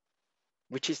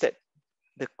 which is that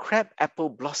the crab apple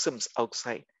blossoms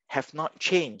outside have not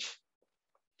changed.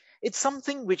 It's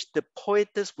something which the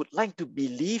poetess would like to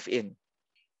believe in,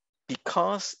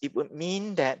 because it would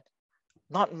mean that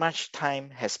not much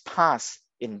time has passed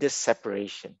in this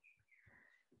separation.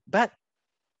 But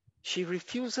she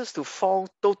refuses to fall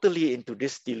totally into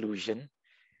this delusion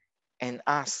and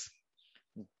asks,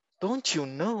 don't you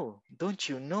know,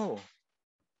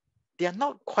 they are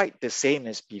not quite the same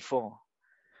as before.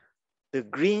 The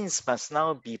greens must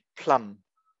now be plum,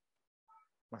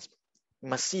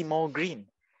 must see more green,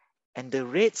 and the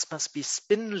reds must be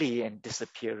spindly and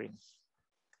disappearing.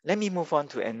 Let me move on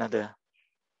to another.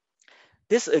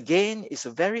 This again is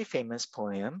a very famous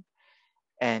poem,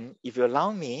 and if you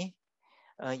allow me,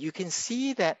 you can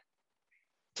see that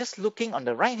just looking on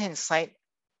the right-hand side,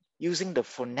 using the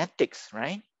phonetics,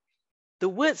 right? The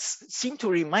words seem to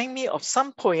remind me of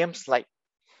some poems like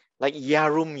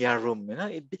Yarum Yarum. You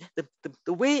know,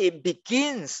 the way it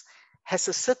begins has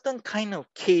a certain kind of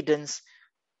cadence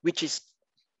which is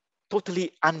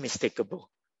totally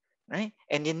unmistakable, right?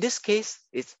 And in this case,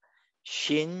 it's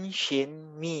Xin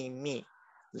Xin Mi Mi,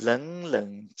 Leng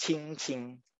Leng Qing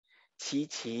Qing, Qi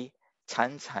Qi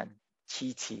Can Can,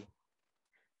 Qi Qi.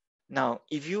 Now,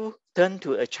 if you turn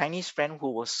to a Chinese friend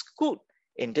who was schooled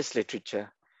in this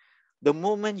literature, the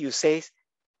moment you say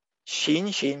Xin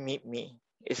Xin Mi Mi,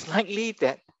 it's likely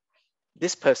that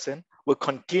this person will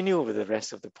continue with the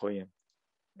rest of the poem,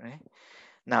 right?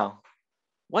 Now,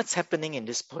 what's happening in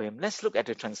this poem? Let's look at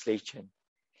the translation.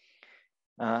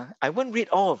 I won't read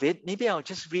all of it. Maybe I'll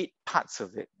just read parts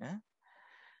of it.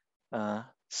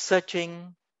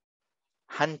 Searching,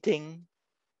 hunting,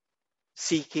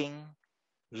 seeking,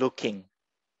 looking.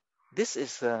 This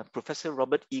is Professor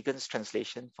Robert Egan's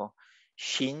translation for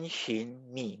Xin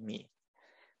Xin Mi Mi.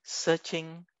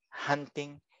 Searching,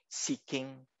 hunting,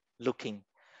 seeking, looking.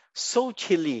 So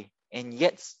chilly and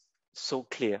yet so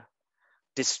clear.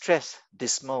 Distressed,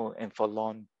 dismal, and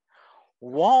forlorn.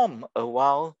 Warm a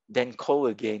while, then cold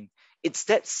again. It's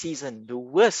that season, the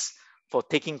worst for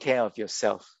taking care of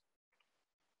yourself.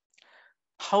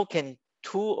 How can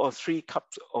 2 or 3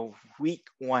 cups of weak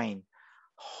wine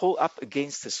hold up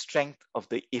against the strength of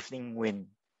the evening wind?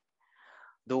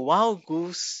 The wild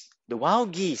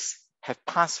geese have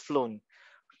past flown,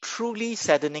 truly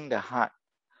saddening the heart.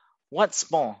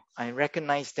 What's more, I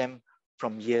recognize them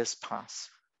from years past.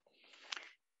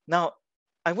 Now,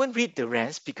 I won't read the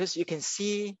rest because you can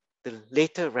see the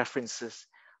later references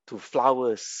to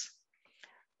flowers,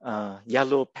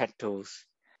 yellow petals,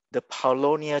 the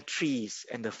paulownia trees,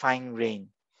 and the fine rain.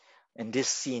 And this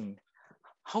scene,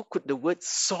 how could the word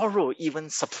sorrow even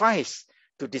suffice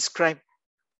to describe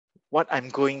what I'm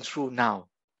going through now?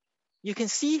 You can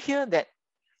see here that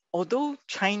although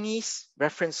Chinese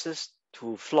references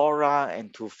to flora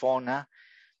and to fauna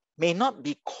may not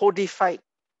be codified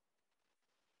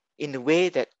in the way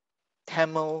that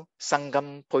Tamil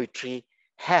Sangam poetry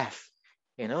have,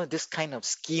 you know, this kind of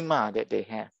schema that they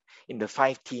have in the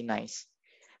 5 thinais,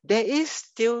 there is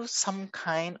still some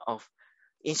kind of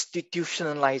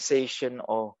institutionalization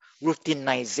or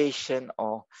routinization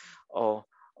or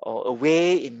a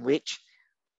way in which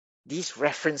these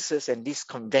references and these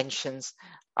conventions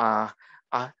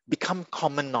become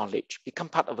common knowledge, become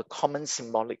part of a common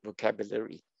symbolic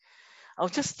vocabulary. I'll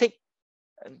just take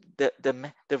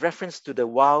the reference to the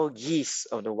wild geese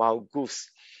or the wild goose.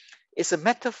 It's a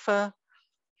metaphor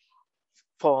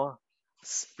for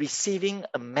receiving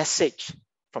a message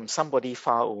from somebody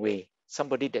far away,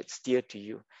 somebody that's dear to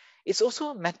you. It's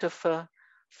also a metaphor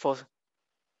for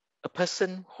a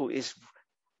person who is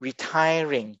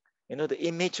retiring, you know, the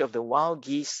image of the wild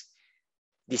geese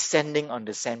descending on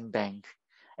the sandbank,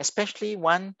 especially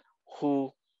one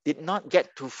who did not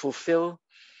get to fulfill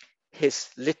his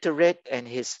literate and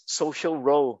his social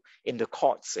role in the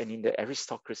courts and in the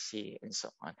aristocracy and so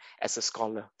on, as a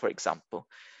scholar, for example.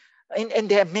 And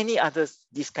there are many others,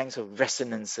 these kinds of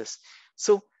resonances.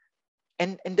 So,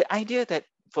 and the idea that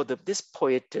for this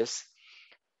poetess,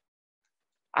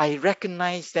 I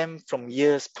recognize them from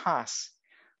years past.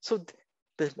 So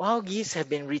the wild geese have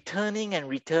been returning and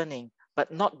returning, but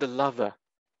not the lover,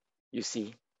 you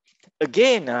see.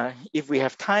 Again, if we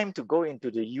have time to go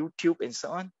into the YouTube and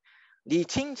so on, Li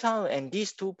Qingzhao and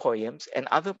these 2 poems and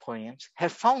other poems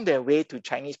have found their way to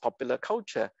Chinese popular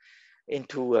culture,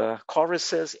 into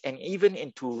choruses and even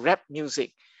into rap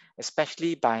music.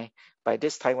 especially by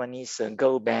this Taiwanese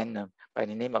girl band by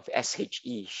the name of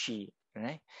SHE, she,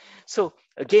 right? So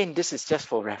again, this is just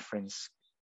for reference.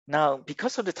 Now,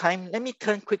 because of the time, let me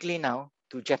turn quickly now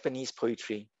to Japanese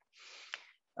poetry.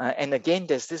 And again,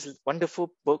 there's this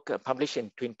wonderful book published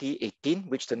in 2018,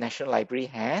 which the National Library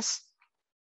has.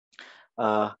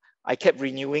 I kept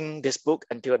renewing this book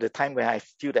until the time where I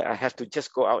feel that I have to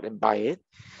just go out and buy it.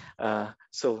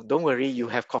 So don't worry, you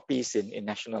have copies in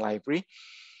National Library.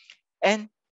 And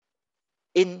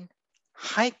in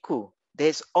haiku,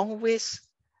 there's always,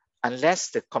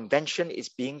 unless the convention is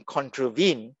being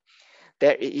contravened,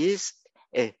 there is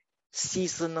a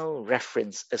seasonal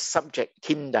reference, a subject,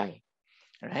 kindai,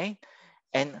 right?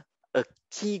 And a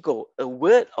kigo, a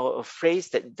word or a phrase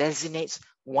that designates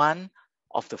one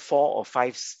of the 4 or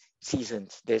 5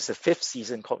 seasons. There's a 5th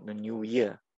season called the New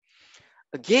Year.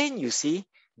 Again, you see,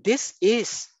 this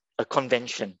is a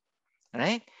convention,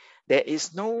 right?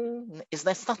 There's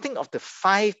nothing of the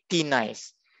 5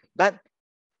 thinais, but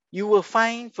you will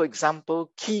find, for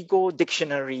example, Kigo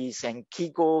dictionaries and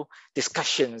Kigo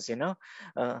discussions,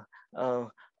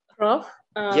 Prof,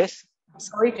 yes?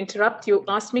 sorry to interrupt. You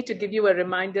asked me to give you a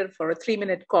reminder for a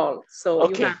 3-minute call. So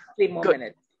Okay, you have 3 more good.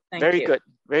 minutes. Thank Very you. good,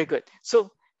 very good.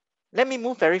 So let me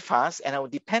move very fast, and I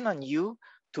will depend on you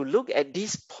to look at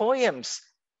these poems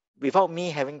without me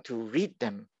having to read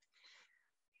them.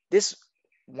 This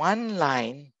one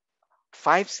line,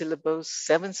 5 syllables,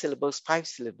 7 syllables, 5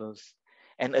 syllables,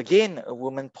 and again, a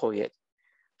woman poet,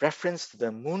 reference to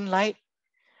the moonlight.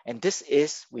 And this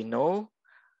is, we know,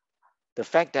 the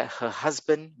fact that her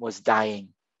husband was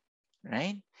dying,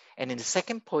 right? And in the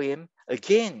second poem,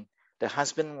 again, the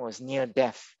husband was near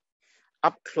death,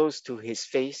 up close to his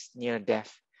face, near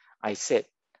death. I said,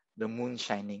 the moon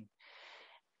shining.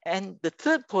 And the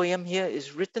third poem here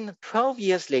is written 12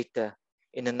 years later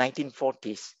in the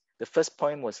 1940s. The first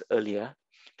poem was earlier.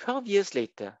 12 years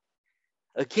later,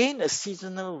 again, a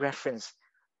seasonal reference,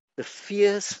 the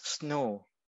fierce snow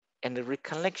and the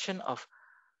recollection of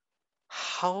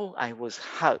how I was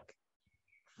hugged,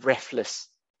 breathless.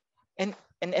 And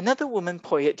another woman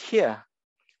poet here,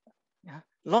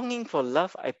 longing for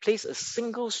love, I place a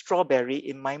single strawberry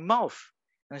in my mouth.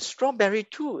 And strawberry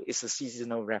too is a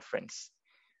seasonal reference,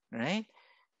 right?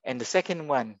 And the second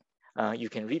one, you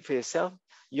can read for yourself.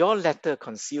 Your letter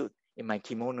concealed in my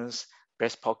kimono's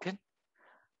breast pocket,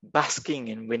 basking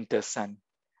in winter sun,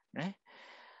 right?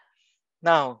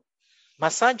 Now,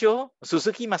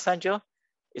 Suzuki Masajo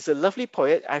is a lovely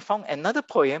poet. I found another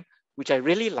poem which I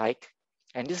really like,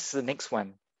 and this is the next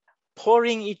one.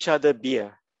 Pouring each other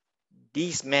beer,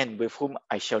 these men with whom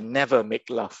I shall never make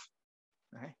love.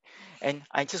 Right? And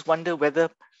I just wonder whether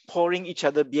pouring each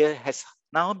other beer has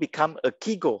now become a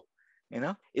kigo.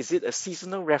 Is it a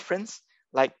seasonal reference,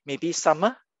 like maybe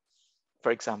summer,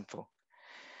 for example?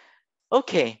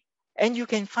 Okay, and you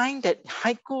can find that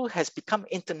haiku has become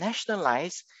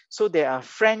internationalized. So there are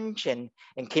French and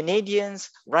Canadians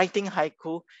writing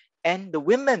haiku, and the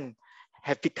women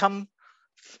have become,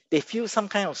 they feel some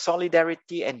kind of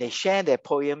solidarity and they share their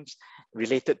poems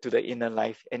related to the inner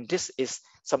life. And this is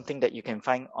something that you can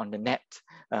find on the net,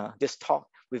 this talk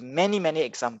with many, many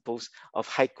examples of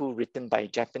haiku written by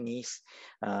Japanese,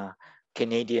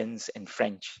 Canadians, and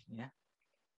French. Yeah.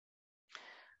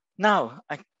 Now,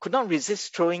 I could not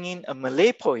resist throwing in a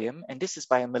Malay poem, and this is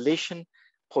by a Malaysian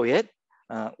poet,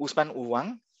 Usman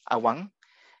Awang,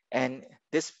 and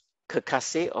this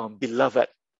Kekasih or beloved,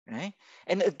 right?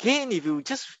 And again, if you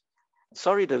just,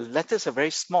 sorry, the letters are very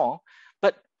small,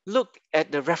 but look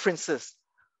at the references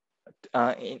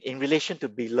in relation to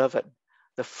beloved.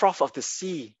 The froth of the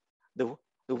sea, the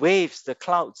waves, the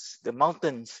clouds, the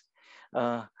mountains,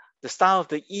 the star of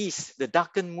the east, the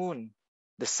darkened moon,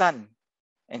 the sun,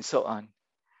 and so on.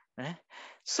 Right?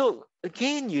 So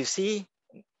again, you see,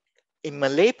 in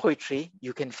Malay poetry,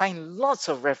 you can find lots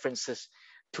of references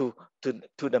to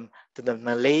the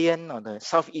Malayan or the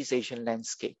Southeast Asian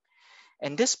landscape.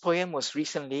 And this poem was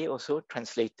recently also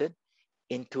translated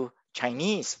into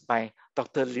Chinese by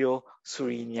Dr. Liu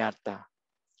Surinyata.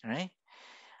 Right?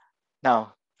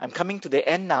 Now, I'm coming to the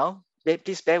end now.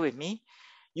 Please bear with me.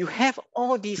 You have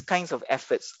all these kinds of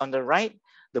efforts. On the right,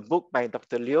 the book by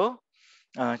Dr. Liu,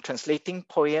 translating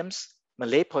poems,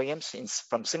 Malay poems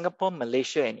from Singapore,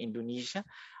 Malaysia, and Indonesia.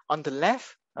 On the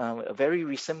left, a very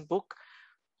recent book,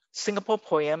 Singapore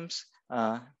poems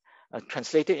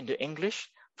translated into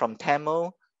English from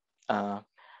Tamil,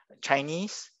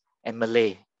 Chinese, and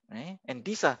Malay. Right? And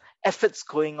these are efforts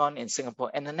going on in Singapore,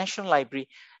 and the National Library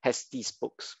has these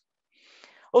books.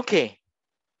 Okay,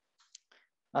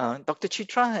 Dr.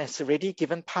 Chitra has already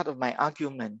given part of my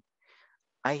argument.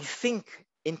 I think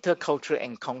intercultural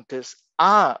encounters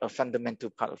are a fundamental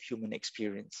part of human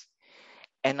experience.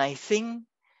 And I think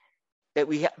that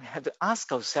we have to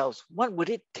ask ourselves, what would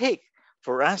it take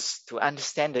for us to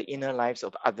understand the inner lives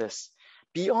of others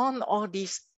beyond all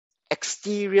these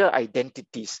exterior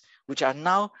identities, which are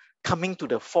now coming to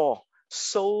the fore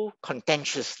so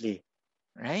contentiously,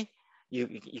 right?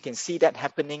 You can see that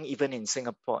happening even in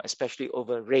Singapore, especially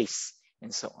over race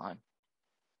and so on.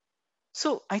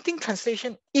 So I think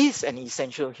translation is an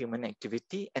essential human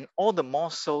activity, and all the more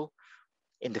so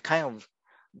in the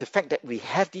fact that we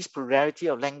have this plurality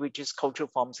of languages, cultural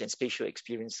forms, and spatial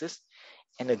experiences.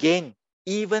 And again,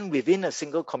 even within a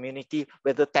single community,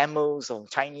 whether Tamils or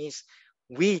Chinese,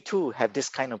 we too have this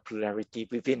kind of plurality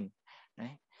within.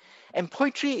 Right? And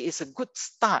poetry is a good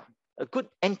start, a good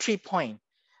entry point,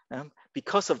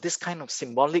 because of this kind of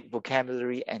symbolic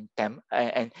vocabulary and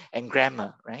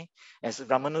grammar, right? As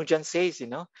Ramanujan says,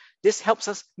 this helps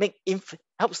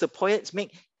the poets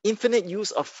make infinite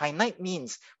use of finite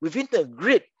means. Within the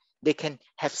grid, they can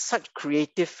have such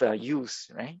creative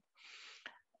use, right?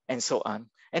 And so on.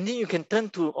 And then you can turn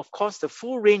to, of course, the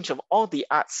full range of all the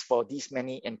arts for these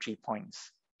many entry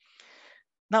points.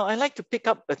 Now, I like to pick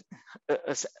up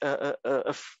a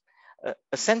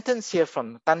sentence here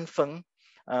from Tan Feng,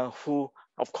 who,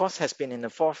 of course, has been in the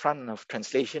forefront of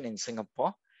translation in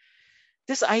Singapore.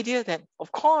 This idea that,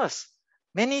 of course,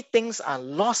 many things are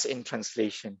lost in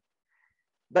translation.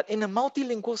 But in a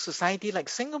multilingual society like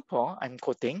Singapore, I'm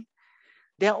quoting,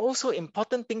 there are also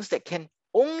important things that can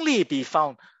only be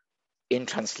found in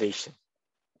translation.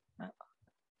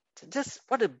 Just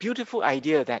what a beautiful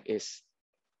idea that is.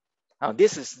 Now,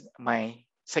 this is my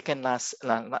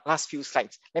last few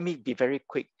slides. Let me be very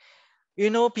quick.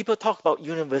 People talk about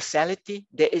universality.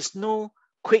 There is no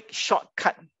quick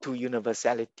shortcut to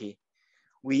universality.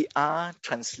 We are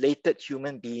translated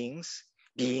human beings,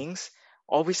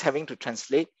 always having to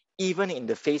translate, even in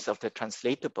the face of the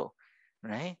translatable,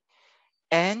 right?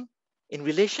 And in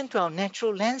relation to our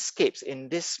natural landscapes in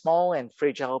this small and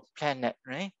fragile planet,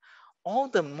 right? All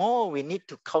the more we need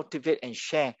to cultivate and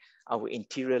share our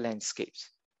interior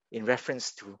landscapes in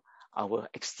reference to our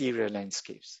exterior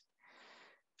landscapes.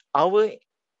 Our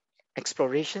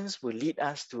explorations will lead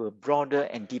us to a broader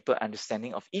and deeper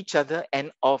understanding of each other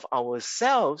and of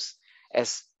ourselves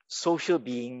as social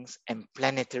beings and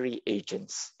planetary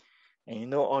agents.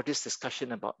 And all this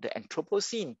discussion about the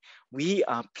Anthropocene. We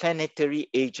are planetary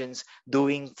agents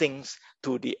doing things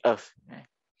to the earth. Right?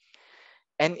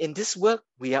 And in this work,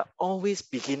 we are always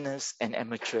beginners and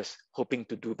amateurs hoping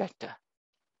to do better.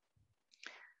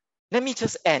 Let me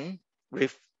just end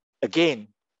with, again,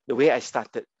 the way I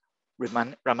started,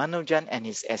 Ramanujan and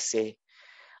his essay.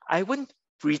 I wouldn't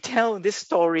retell this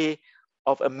story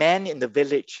of a man in the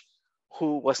village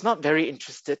who was not very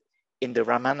interested in the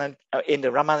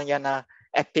Ramayana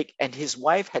epic, and his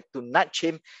wife had to nudge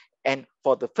him, and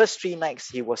for the first 3 nights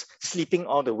he was sleeping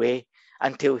all the way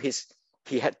until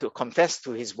he had to confess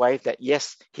to his wife that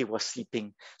yes, he was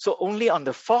sleeping. So only on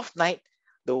the 4th night,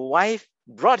 the wife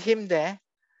brought him there,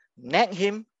 nagged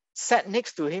him, sat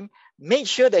next to him, made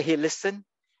sure that he listened,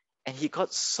 and he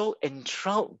got so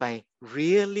enthralled by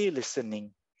really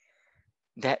listening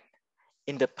that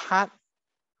in the part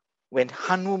when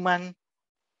Hanuman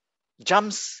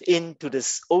jumps into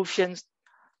the ocean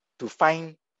to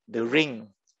find the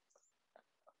ring,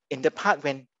 in the part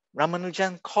when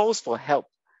Ramanujan calls for help,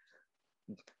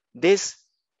 this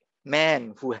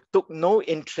man who took no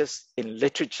interest in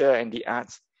literature and the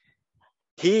arts,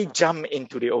 he jumped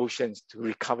into the oceans to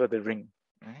recover the ring.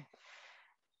 Right?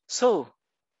 So,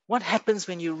 what happens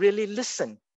when you really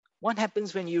listen? What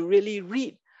happens when you really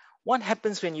read? What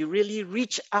happens when you really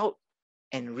reach out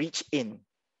and reach in?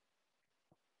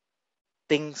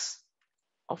 Things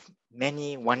of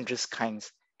many wondrous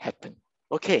kinds happen.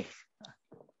 Okay,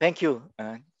 thank you,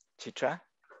 Chitra.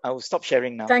 I will stop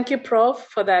sharing now. Thank you, Prof,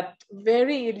 for that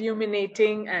very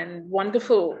illuminating and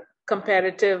wonderful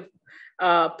comparative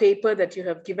paper that you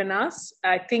have given us.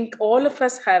 I think all of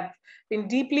us have been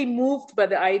deeply moved by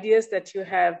the ideas that you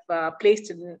have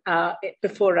placed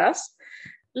before us.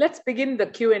 Let's begin the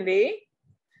Q&A.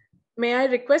 May I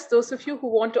request those of you who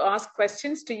want to ask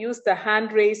questions to use the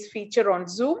hand raise feature on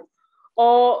Zoom,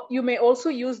 or you may also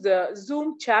use the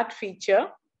Zoom chat feature.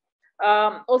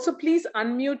 Also, please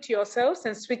unmute yourselves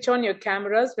and switch on your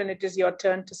cameras when it is your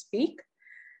turn to speak.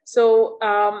 So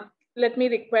let me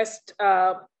request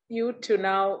you to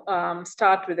now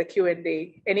start with the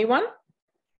Q&A. Anyone?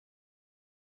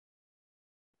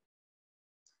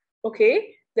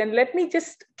 Okay, then let me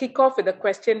just kick off with a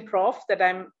question, Prof, that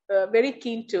I'm very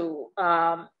keen to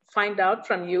find out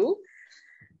from you.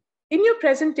 In your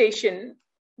presentation,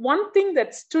 one thing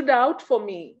that stood out for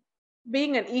me,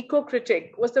 being an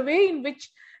eco-critic, was the way in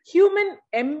which human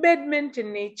embedment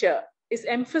in nature is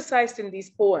emphasized in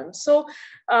these poems. So,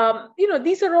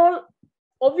 these are all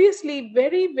obviously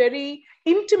very, very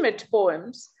intimate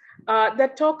poems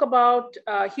that talk about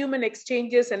human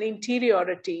exchanges and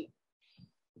interiority.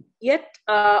 Yet,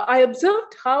 I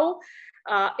observed how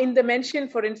in the mention,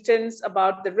 for instance,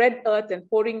 about the red earth and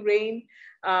pouring rain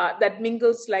that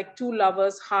mingles like two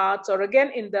lovers' hearts, or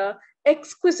again in the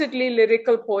exquisitely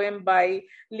lyrical poem by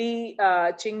Li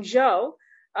Qingzhao,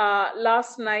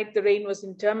 last night the rain was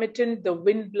intermittent, the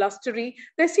wind blustery.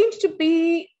 There seems to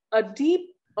be a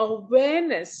deep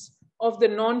awareness of the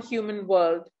non-human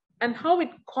world and how it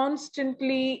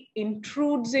constantly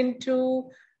intrudes into,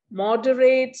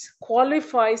 moderates,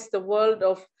 qualifies the world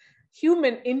of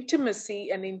human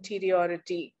intimacy and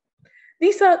interiority.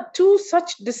 These are two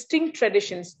such distinct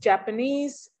traditions.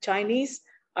 Japanese, Chinese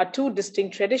are two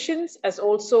distinct traditions, as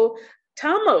also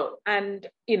Tamil and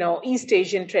East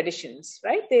Asian traditions,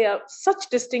 right? They are such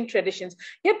distinct traditions.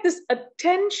 Yet this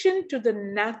attention to the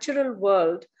natural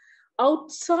world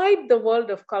outside the world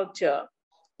of culture,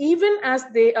 even as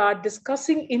they are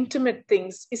discussing intimate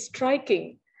things, is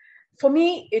striking. For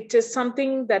me, it is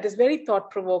something that is very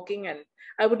thought-provoking, and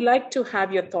I would like to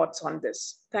have your thoughts on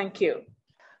this. Thank you.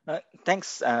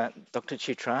 Thanks, Dr.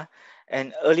 Chitra,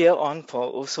 and earlier on for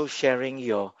also sharing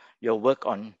your work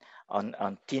on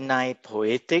thinai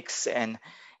poetics and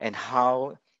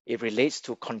how it relates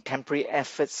to contemporary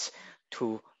efforts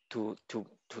to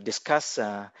discuss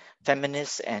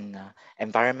feminist and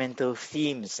environmental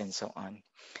themes and so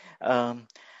on.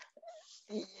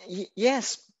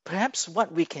 Yes, perhaps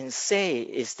what we can say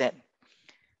is that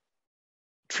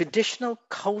traditional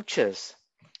cultures,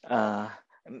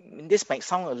 this might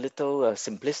sound a little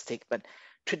simplistic, but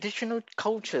traditional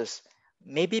cultures,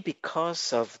 maybe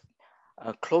because of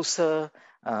closer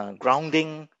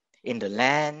grounding in the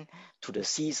land, to the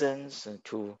seasons,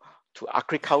 to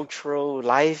agricultural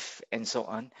life and so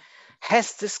on,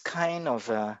 has this kind of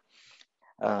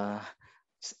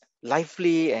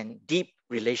lively and deep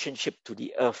relationship to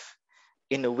the earth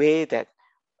in a way that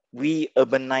we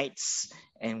urbanites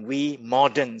and we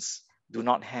moderns do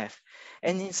not have.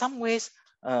 And in some ways,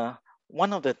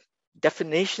 one of the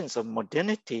definitions of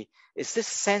modernity is this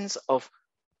sense of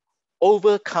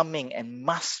overcoming and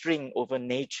mastering over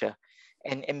nature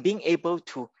and being able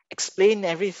to explain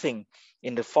everything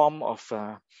in the form of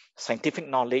scientific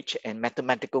knowledge and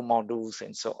mathematical models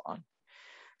and so on.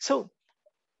 So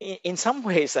in some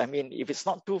ways, I mean, if it's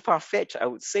not too far-fetched, I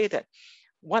would say that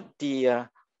what the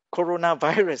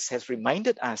coronavirus has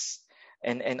reminded us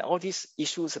and all these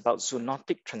issues about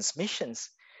zoonotic transmissions,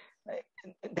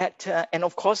 that and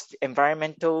of course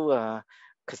environmental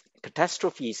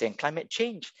catastrophes and climate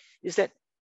change, is that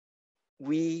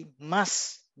we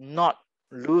must not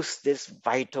lose this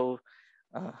vital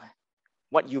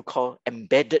what you call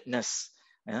embeddedness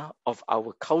of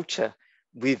our culture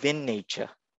within nature.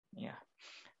 Yeah.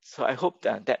 So I hope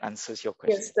that answers your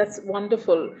question. Yes, that's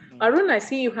wonderful. Arun, I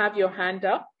see you have your hand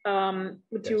up.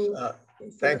 Would you?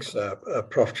 Thanks,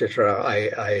 Prof. Chitra.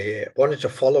 I wanted to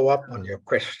follow up on your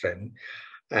question.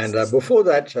 And before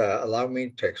that, allow me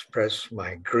to express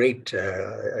my great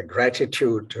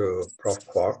gratitude to Prof.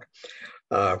 Kwok,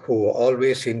 who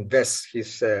always invests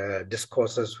his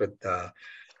discourses with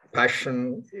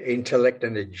passion, intellect,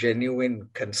 and a genuine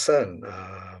concern,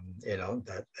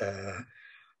 that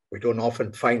we don't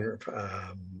often find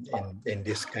in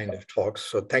this kind of talks.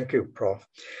 So thank you, Prof.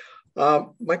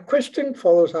 My question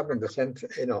follows up in the sense,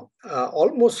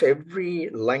 almost every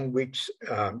language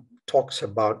talks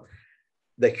about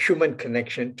the human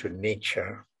connection to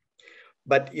nature.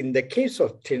 But in the case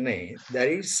of thinai, there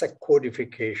is a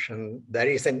codification, there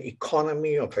is an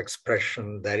economy of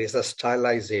expression, there is a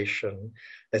stylization,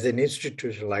 there's an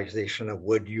institutionalization of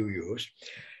word you use.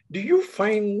 Do you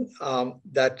find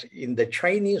that in the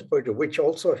Chinese poetry, which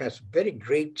also has very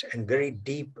great and very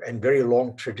deep and very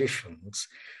long traditions,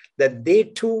 that they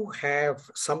too have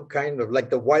some kind of, like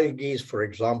the wild geese, for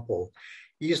example,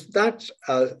 is that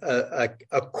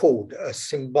a code, a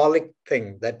symbolic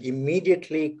thing that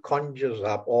immediately conjures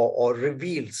up or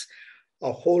reveals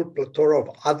a whole plethora of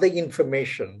other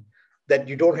information that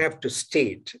you don't have to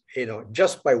state,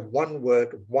 just by one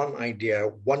word, one idea,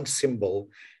 one symbol,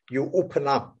 you open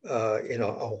up,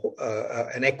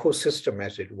 an ecosystem,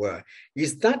 as it were.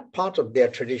 Is that part of their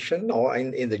tradition, or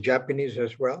in the Japanese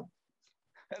as well?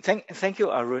 Thank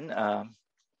you, Arun.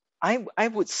 I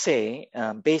would say,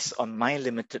 based on my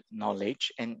limited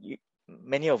knowledge, and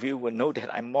many of you will know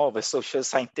that I'm more of a social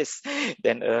scientist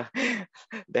than a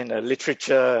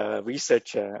literature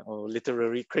researcher or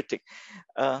literary critic.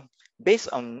 Based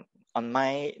on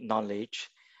my knowledge,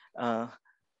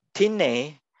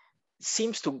 thinai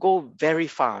seems to go very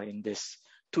far in this.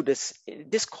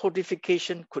 This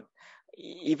codification could,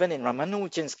 even in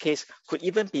Ramanujan's case, could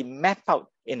even be mapped out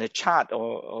in a chart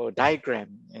or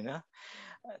diagram.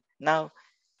 Now,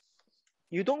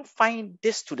 you don't find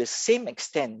this to the same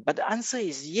extent, but the answer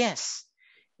is yes.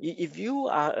 If you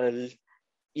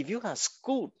are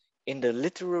schooled in the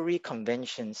literary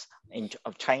conventions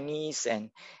of Chinese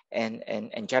and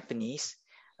Japanese,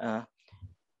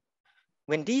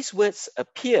 when these words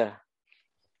appear,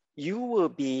 you will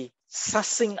be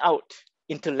sussing out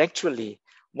intellectually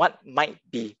what might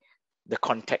be the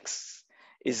context.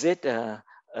 Is it a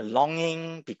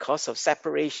longing because of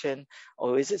separation,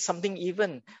 or is it something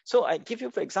even? So I give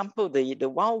you, for example, the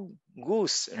wild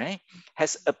goose, right,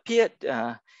 has appeared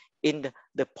in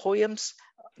the poems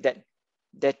that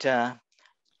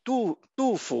Tu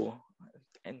Fu,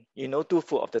 and Tu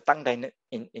Fu of the Tang Dynasty,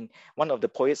 in one of the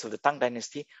poets of the Tang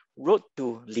Dynasty, wrote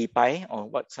to Li Bai, or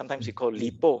what sometimes we call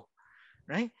Li Po,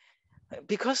 right?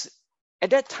 Because at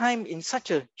that time, in such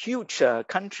a huge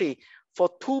country, for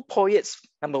two poets,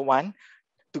 number one,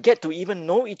 to get to even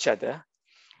know each other,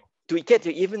 to get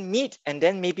to even meet, and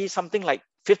then maybe something like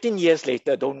 15 years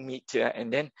later don't meet,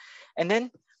 and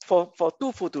then for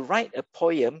Tu Fu to write a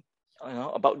poem,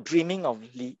 about dreaming of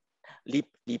Li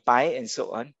Bai and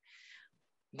so on,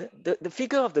 the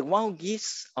figure of the wild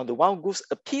geese or the wild goose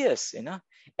appears,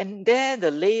 and there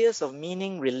the layers of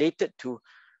meaning related to,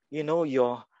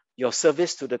 your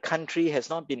service to the country has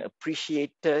not been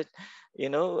appreciated,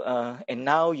 and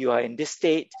now you are in this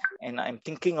state, and I'm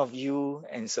thinking of you,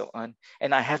 and so on,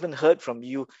 and I haven't heard from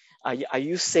you. Are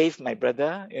you safe, my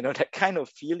brother? That kind of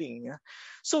feeling. Yeah?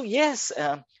 So yes,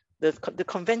 the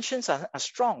conventions are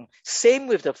strong. Same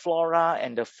with the flora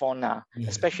and the fauna,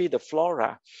 especially the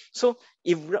flora. So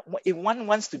if one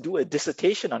wants to do a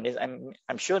dissertation on this,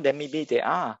 I'm sure that maybe they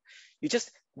are. You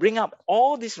just bring up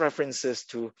all these references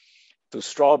to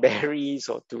strawberries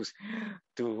or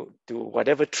to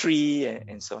whatever tree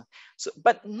and so on. So,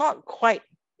 but not quite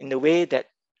in the way that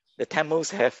the Tamils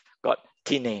have got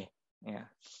thinai. Yeah.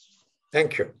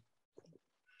 Thank you.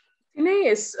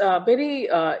 Thinai is very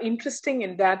interesting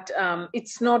in that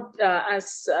it's not,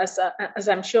 as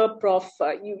I'm sure, Prof,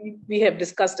 we have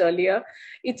discussed earlier,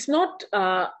 it's not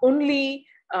only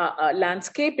a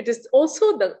landscape, it is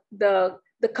also the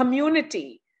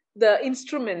community, the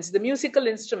instruments, the musical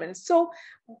instruments. So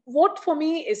what for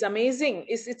me is amazing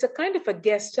is it's a kind of a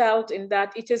gestalt in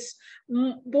that it is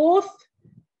both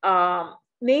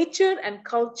nature and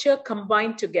culture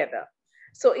combined together.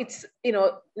 So it's,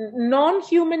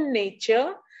 non-human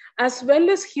nature as well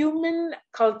as human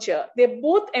culture. They're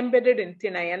both embedded in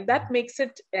thinai, and that makes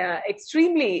it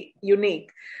extremely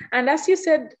unique. And as you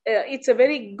said, it's a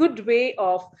very good way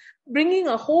of bringing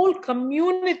a whole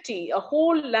community, a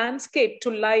whole landscape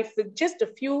to life with just a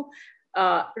few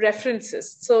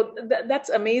references. So that's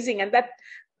amazing. And that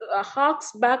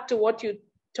harks back to what you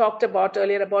talked about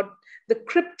earlier about the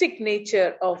cryptic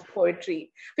nature of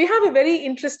poetry. We have a very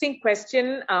interesting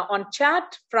question on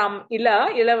chat from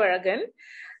Ila Varagan.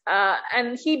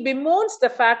 And he bemoans the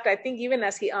fact, I think, even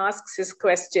as he asks his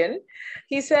question,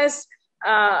 he says,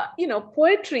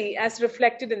 poetry as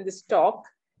reflected in this talk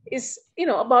is,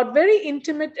 about very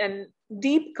intimate and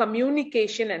deep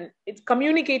communication, and it's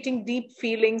communicating deep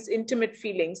feelings, intimate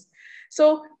feelings.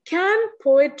 So can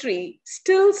poetry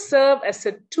still serve as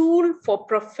a tool for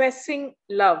professing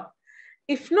love?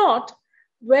 If not,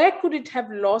 where could it have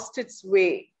lost its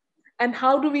way? And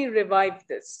how do we revive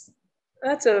this?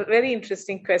 That's a very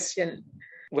interesting question.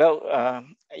 Well,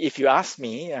 if you ask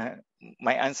me,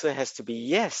 my answer has to be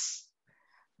yes.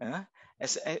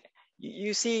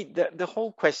 You see, the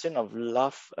whole question of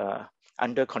love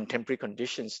under contemporary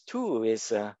conditions too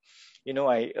is,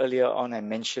 earlier on I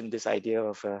mentioned this idea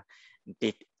of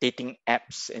dating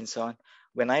apps and so on.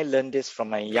 When I learned this from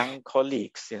my young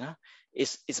colleagues,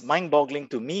 it's mind-boggling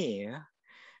to me,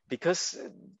 because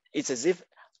it's as if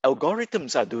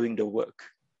algorithms are doing the work.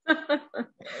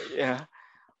 Yeah,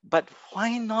 but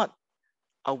why not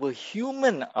our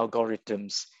human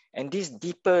algorithms and these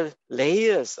deeper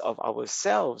layers of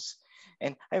ourselves?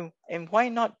 And why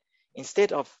not,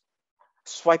 instead of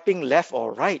swiping left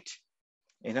or right,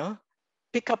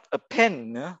 pick up a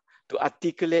pen to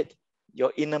articulate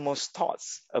your innermost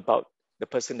thoughts about the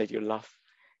person that you love.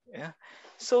 Yeah.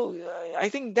 So I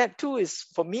think that too is,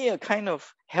 for me, a kind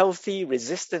of healthy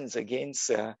resistance against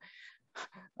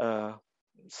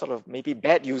sort of maybe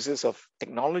bad users of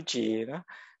technology,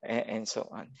 and so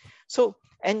on. So,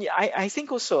 and I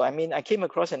think also, I mean, I came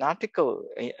across an article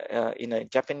in a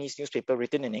Japanese newspaper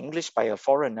written in English by a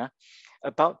foreigner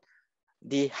about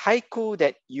the haiku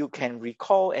that you can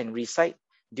recall and recite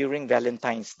during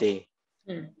Valentine's Day.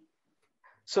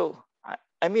 So,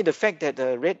 I mean, the fact that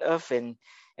the red earth and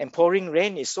pouring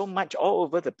rain is so much all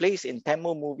over the place in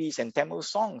Tamil movies and Tamil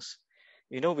songs,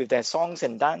 with their songs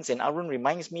and dance. And Arun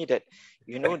reminds me that,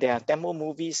 there are Tamil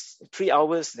movies, 3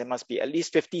 hours, there must be at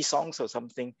least 50 songs or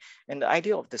something. And the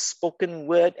idea of the spoken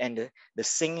word and the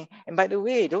singing. And by the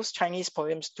way, those Chinese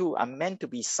poems too are meant to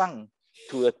be sung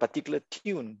to a particular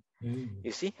tune,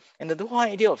 you see. And the whole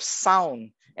idea of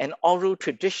sound and oral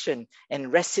tradition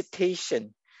and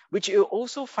recitation, which you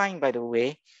also find, by the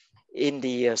way, in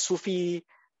the Sufi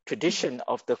tradition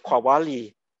of the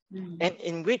Qawwali, and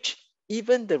in which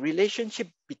even the relationship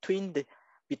between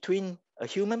a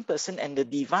human person and the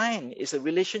divine is a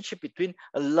relationship between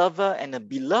a lover and a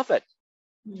beloved.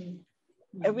 And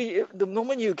the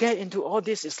moment you get into all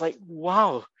this, it's like,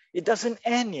 wow, it doesn't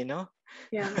end,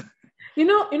 Yeah.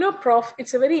 Prof,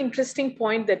 it's a very interesting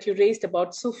point that you raised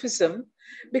about Sufism,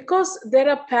 because there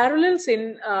are parallels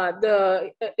in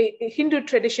the Hindu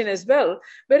tradition as well.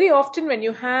 Very often when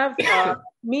you have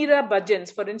Meera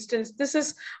bhajans, for instance, this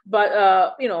is,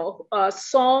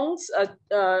 songs,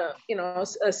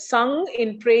 sung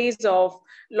in praise of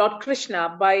Lord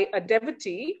Krishna by a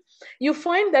devotee, you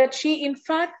find that she, in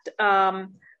fact,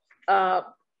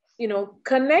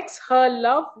 connects her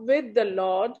love with the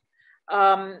Lord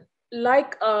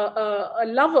like a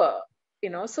lover,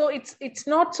 So it's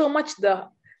not so much the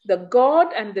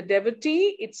God and the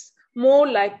devotee. It's more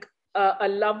like a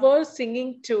lover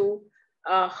singing to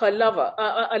her lover,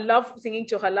 a love singing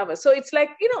to her lover. So it's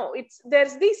like,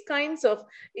 there's these kinds of,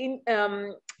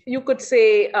 you could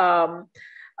say,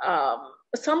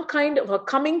 some kind of a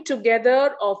coming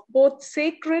together of both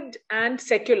sacred and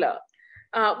secular.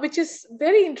 Which is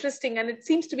very interesting, and it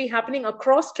seems to be happening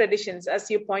across traditions, as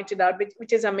you pointed out,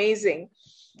 which is amazing.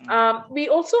 We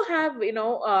also have,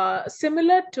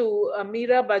 similar to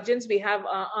Meera bhajans, we have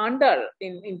Andal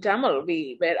in Tamil,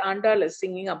 where Andal is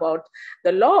singing about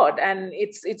the Lord, and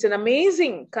it's an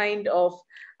amazing kind of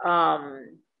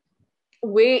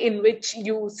way in which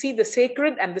you see the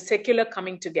sacred and the secular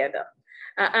coming together,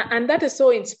 and that is so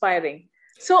inspiring.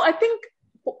 So I think,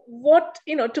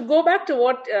 to go back to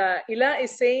what Ila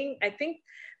is saying, I think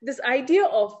this idea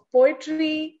of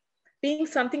poetry being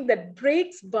something that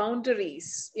breaks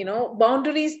boundaries,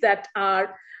 boundaries that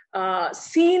are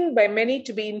seen by many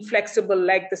to be inflexible,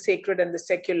 like the sacred and the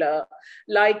secular,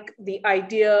 like the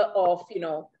idea of,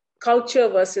 culture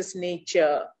versus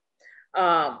nature,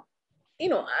 the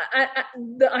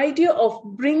idea of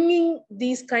bringing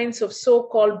these kinds of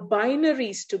so-called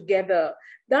binaries together,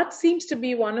 that seems to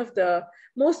be one of the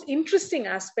most interesting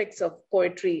aspects of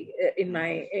poetry, in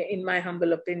my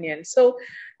humble opinion. So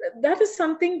that is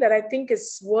something that I think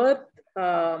is worth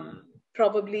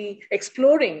probably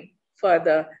exploring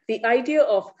further, the idea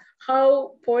of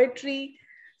how poetry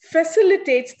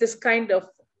facilitates this kind of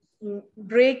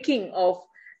breaking of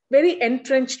very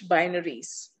entrenched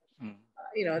binaries.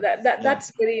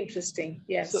 That's very interesting.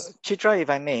 Yes. So, Chitra, if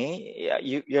I may,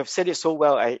 you have said it so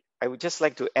well. I would just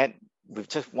like to add with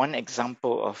just one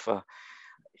example of,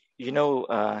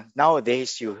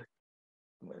 nowadays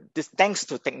thanks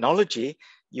to technology,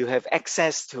 you have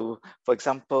access to, for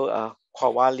example,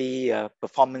 Qawwali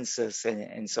performances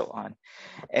and so on.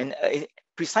 And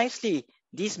precisely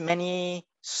these many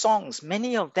songs,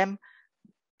 many of them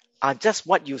are just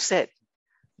what you said.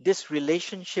 This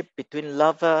relationship between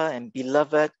lover and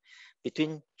beloved,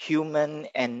 between human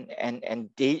and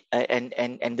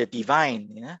the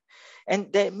divine,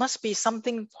 and there must be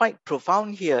something quite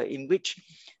profound here in which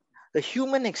the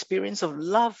human experience of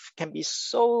love can be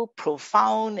so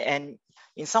profound and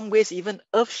in some ways even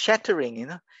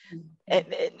earth-shattering,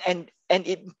 and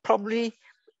it probably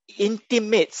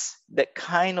intimates that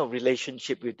kind of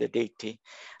relationship with the deity.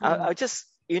 I just,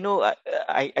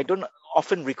 I don't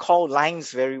often recall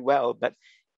lines very well, but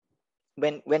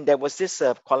when there was this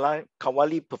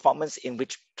Qawwali performance in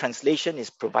which translation is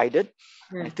provided,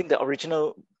 I think the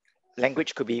original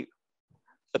language could be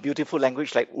a beautiful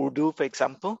language like Urdu, for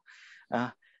example.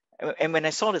 And when I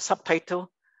saw the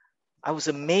subtitle, I was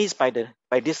amazed by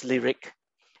this lyric.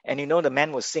 And the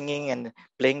man was singing and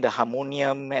playing the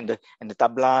harmonium and the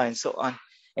tabla and so on.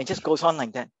 And it just goes on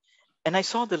like that. And I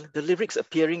saw the lyrics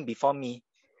appearing before me.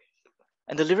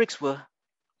 And the lyrics were,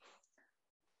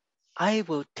 I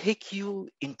will take you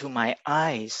into my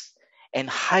eyes and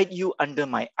hide you under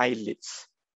my eyelids.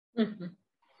 Mm-hmm.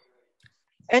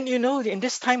 And you know, in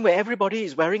this time where everybody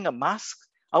is wearing a mask,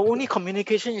 our only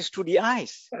communication is through the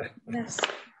eyes. Yes.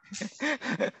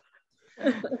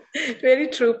 Very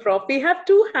true, Prof. We have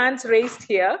two hands raised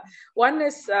here. One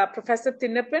is Professor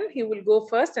Thinappan. He will go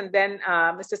first, and then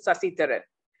Mr. Sasitharan.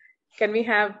 Can we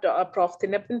have Prof.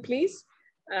 Thinappan, please?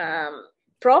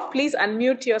 Prof, please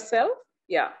unmute yourself.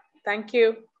 Yeah, thank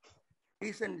you.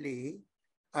 Recently,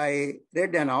 I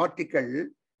read an article,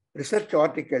 research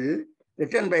article,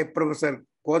 written by Professor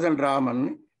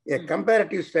Raman, a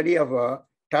comparative study of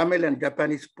Tamil and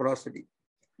Japanese prosody.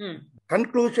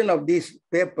 Conclusion of this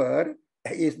paper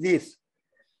is this.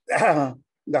 The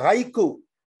haiku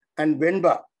and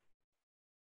venba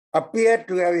appear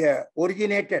to have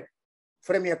originated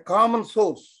from a common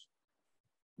source.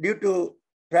 Due to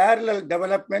parallel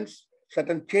developments,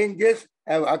 certain changes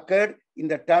have occurred in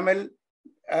the Tamil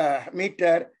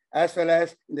meter as well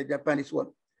as in the Japanese one.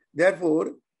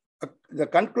 Therefore, the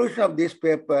conclusion of this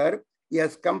paper, he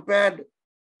has compared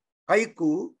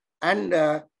haiku and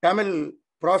Tamil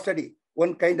prosody,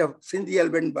 one kind of Sindhiyal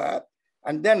venba,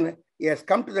 and then he has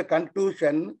come to the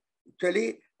conclusion,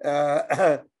 actually,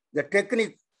 the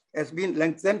technique has been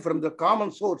lengthened from the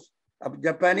common source of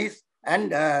Japanese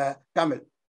and Tamil.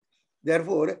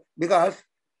 Therefore, because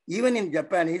even in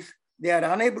Japanese, they are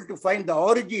unable to find the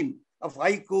origin of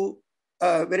haiku,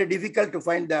 very difficult to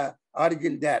find the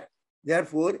origin there.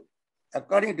 Therefore,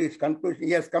 according to his conclusion,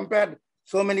 he has compared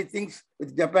so many things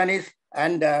with Japanese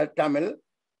and Tamil.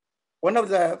 One of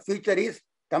the feature is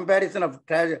comparison of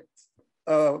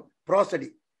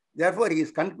prosody. Therefore,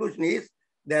 his conclusion is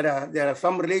there are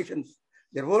some relations.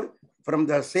 Therefore, from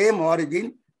the same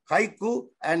origin, haiku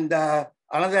and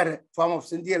another form of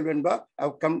Sindhiyal venba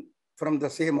have come from the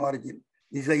same origin.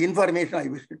 This is the information I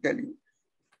wish to tell you.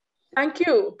 Thank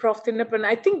you, Prof. Thinappan.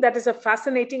 I think that is a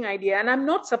fascinating idea, and I'm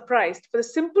not surprised for the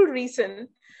simple reason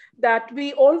that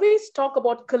we always talk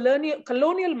about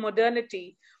colonial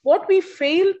modernity. What we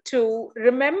fail to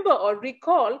remember or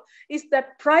recall is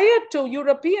that prior to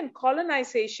European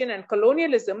colonization and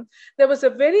colonialism, there was a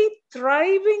very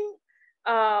thriving,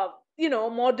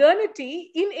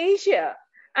 modernity in Asia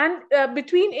and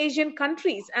between Asian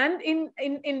countries and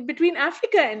in between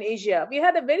Africa and Asia. We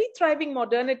had a very thriving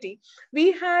modernity.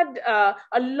 We had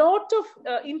a lot of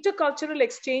intercultural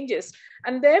exchanges.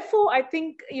 And therefore, I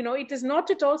think, it is not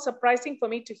at all surprising for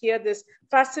me to hear this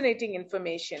fascinating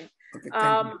information. Okay,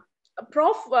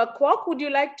 Prof Kwok, would you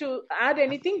like to add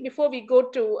anything before we go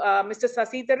to Mr.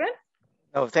 Sasitharan?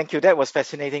 No, thank you. That was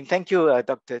fascinating. Thank you,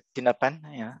 Dr. Thinappan.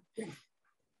 Yeah.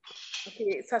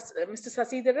 Okay, Mr.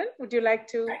 Sasitharan, would you like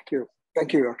to? Thank you.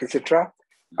 Thank you, Dr. Chitra.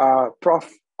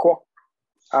 Prof Kwok,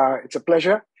 it's a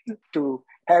pleasure to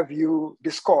have you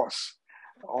discourse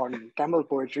on Tamil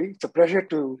poetry. It's a pleasure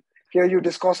to hear you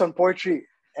discourse on poetry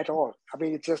at all. I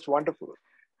mean, it's just wonderful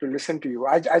to listen to you.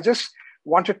 I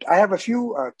have a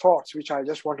few thoughts which I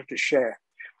just wanted to share.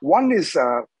 One is,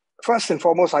 first and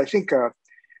foremost, I think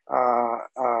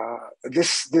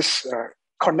this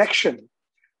connection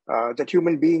that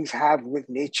human beings have with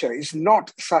nature is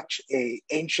not such an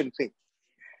ancient thing.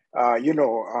 In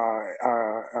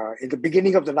the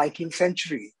beginning of the 19th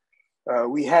century,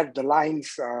 we had the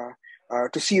lines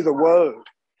to see the world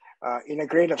in a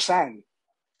grain of sand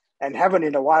and heaven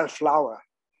in a wild flower,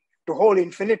 to hold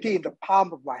infinity in the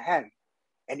palm of my hand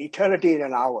and eternity in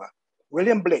an hour.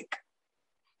 William Blake,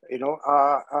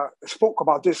 spoke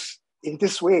about this in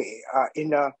this way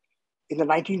in the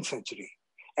 19th century.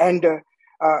 And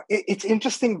it's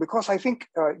interesting because I think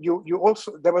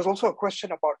there was also a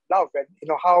question about love and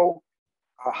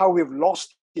how we've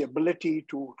lost the ability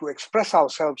to express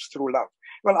ourselves through love.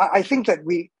 Well, I think that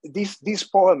these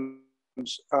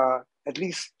poems, at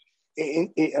least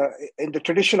in the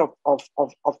tradition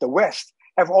of the West,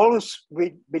 have always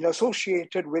been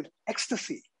associated with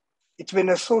ecstasy. It's been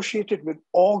associated with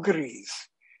auguries.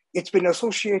 It's been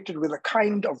associated with a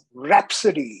kind of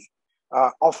rhapsody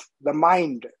of the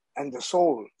mind and the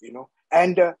soul,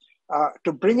 And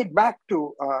to bring it back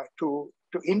to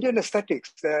Indian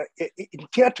aesthetics, in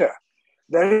theater,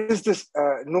 there is this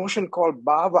notion called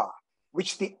bhava,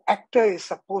 which the actor is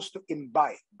supposed to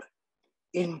imbibe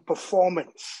in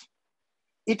performance.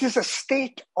 It is a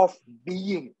state of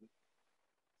being.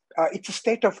 It's a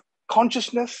state of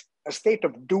consciousness, a state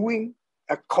of doing,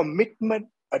 a commitment,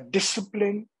 a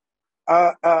discipline,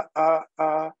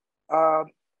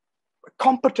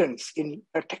 competence in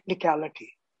a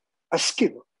technicality, a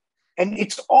skill. And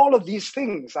it's all of these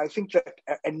things, I think, that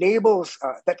enables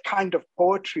that kind of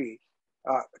poetry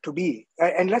to be.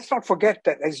 And let's not forget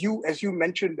that, as you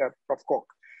mentioned, Prof Kwok,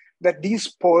 that these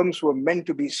poems were meant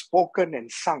to be spoken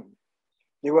and sung.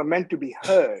 They were meant to be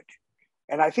heard.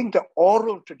 And I think the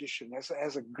oral tradition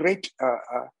has a great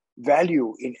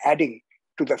value in adding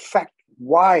to the fact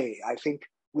why I think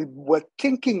we were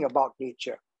thinking about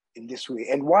nature in this way,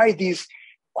 and why these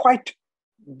quite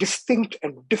distinct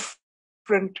and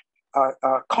different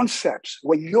concepts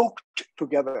were yoked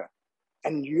together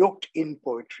and yoked in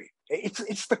poetry.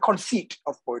 It's the conceit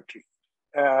of poetry.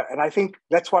 And I think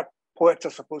that's what poets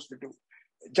are supposed to do.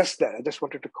 Just that, I just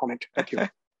wanted to comment. Thank you.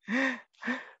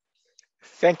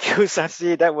 Thank you,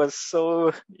 Sasi. That was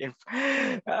so.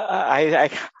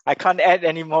 I can't add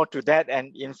any more to that.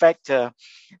 And in fact,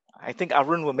 I think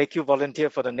Arun will make you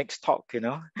volunteer for the next talk. He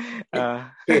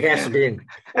has been.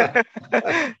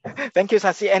 Thank you,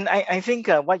 Sasi. And I think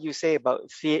what you say about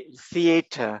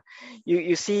theater,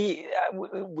 you see,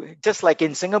 just like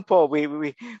in Singapore,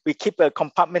 we keep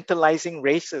compartmentalizing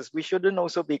races. We shouldn't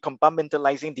also be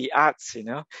compartmentalizing the arts,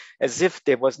 as if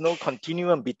there was no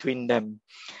continuum between them.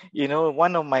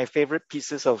 One of my favorite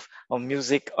pieces of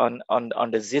music on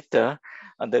the zither,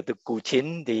 on the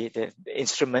guqin, the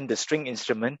instrument, the string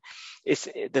instrument, it's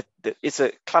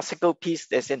a classical piece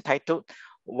that's entitled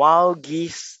 "Wild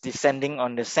Geese Descending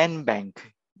on the Sandbank."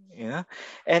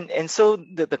 And so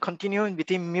the continuum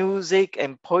between music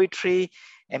and poetry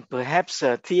and perhaps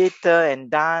theater and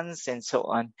dance and so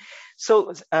on.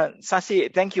 So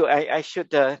Sasi, thank you. I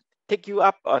should take you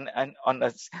up on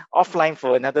offline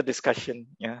for another discussion.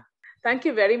 Yeah. Thank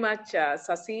you very much,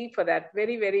 Sasi, for that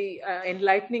very, very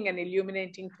enlightening and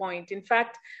illuminating point. In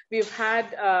fact, we've had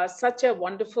such a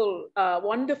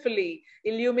wonderfully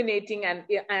illuminating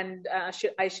and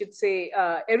I should say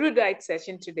erudite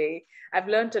session today. I've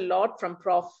learned a lot from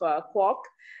Prof Kwok,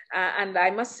 and I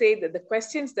must say that the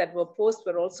questions that were posed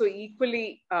were also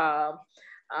equally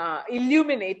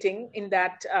illuminating, in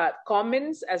that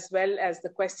comments as well as the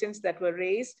questions that were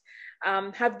raised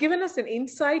have given us an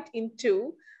insight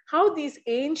into how these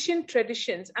ancient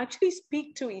traditions actually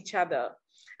speak to each other,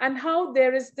 and how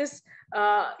there is this,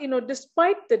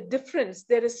 despite the difference,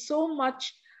 there is so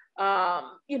much,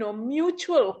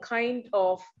 mutual kind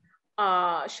of,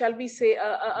 shall we say,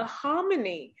 a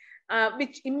harmony,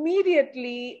 which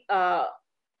immediately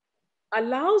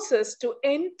allows us to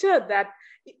enter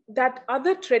that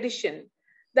other tradition,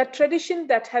 that tradition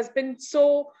that has been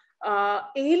so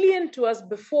alien to us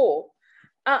before.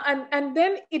 And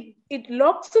then it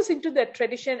locks us into that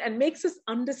tradition and makes us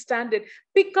understand it,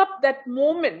 pick up that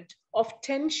moment of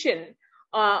tension,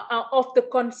 of the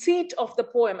conceit of the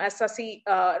poem, as Sasi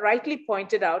rightly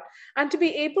pointed out, and to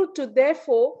be able to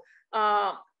therefore,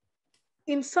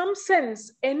 in some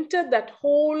sense, enter that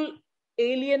whole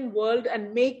alien world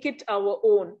and make it our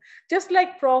own. Just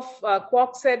like Prof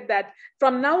Kwok said, that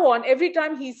from now on, every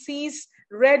time he sees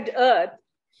red earth,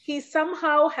 he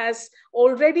somehow has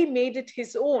already made it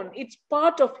his own. It's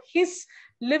part of his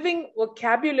living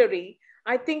vocabulary.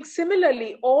 I think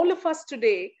similarly, all of us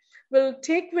today will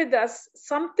take with us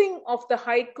something of the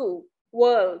haiku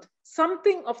world,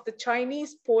 something of the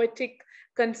Chinese poetic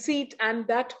conceit, and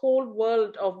that whole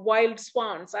world of wild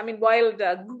swans, wild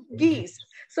geese.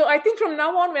 So I think from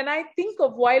now on, when I think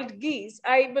of wild geese,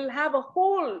 I will have a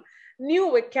whole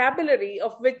new vocabulary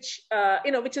of which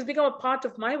has become a part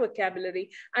of my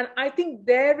vocabulary. And I think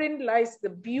therein lies the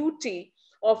beauty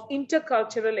of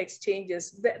intercultural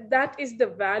exchanges. That is the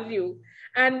value.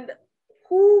 And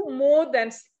who more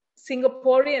than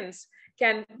Singaporeans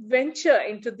can venture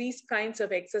into these kinds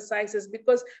of exercises,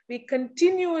 because we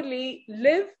continually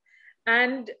live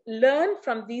and learn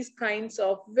from these kinds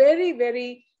of very,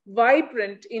 very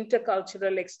vibrant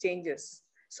intercultural exchanges.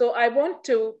 So I want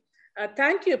to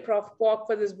thank you, Prof Kwok,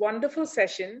 for this wonderful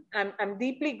session. I'm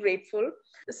deeply grateful.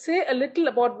 Say a little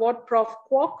about what Prof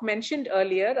Kwok mentioned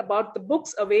earlier about the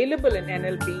books available in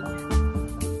NLP.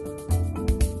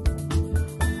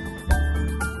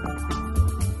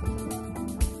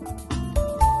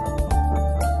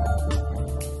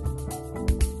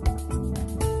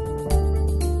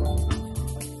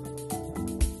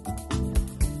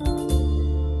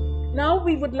 Now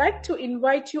we would like to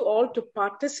invite you all to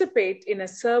participate in a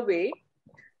survey.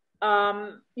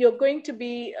 You're going to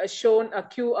be shown a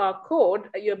QR code.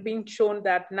 You're being shown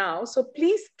that now. So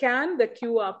please scan the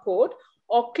QR code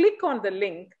or click on the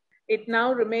link. It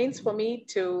now remains for me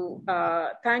to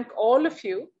thank all of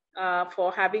you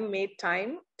for having made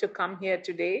time to come here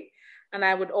today. And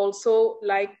I would also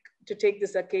like to take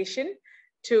this occasion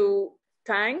to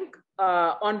thank,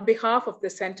 on behalf of the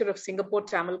Center of Singapore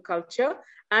Tamil Culture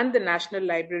and the National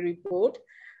Library Board,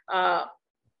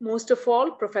 most of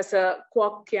all, Professor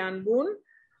Kwok Kian Boon,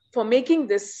 for making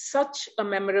this such a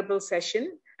memorable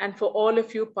session, and for all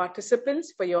of you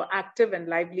participants for your active and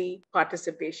lively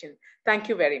participation. Thank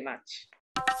you very much.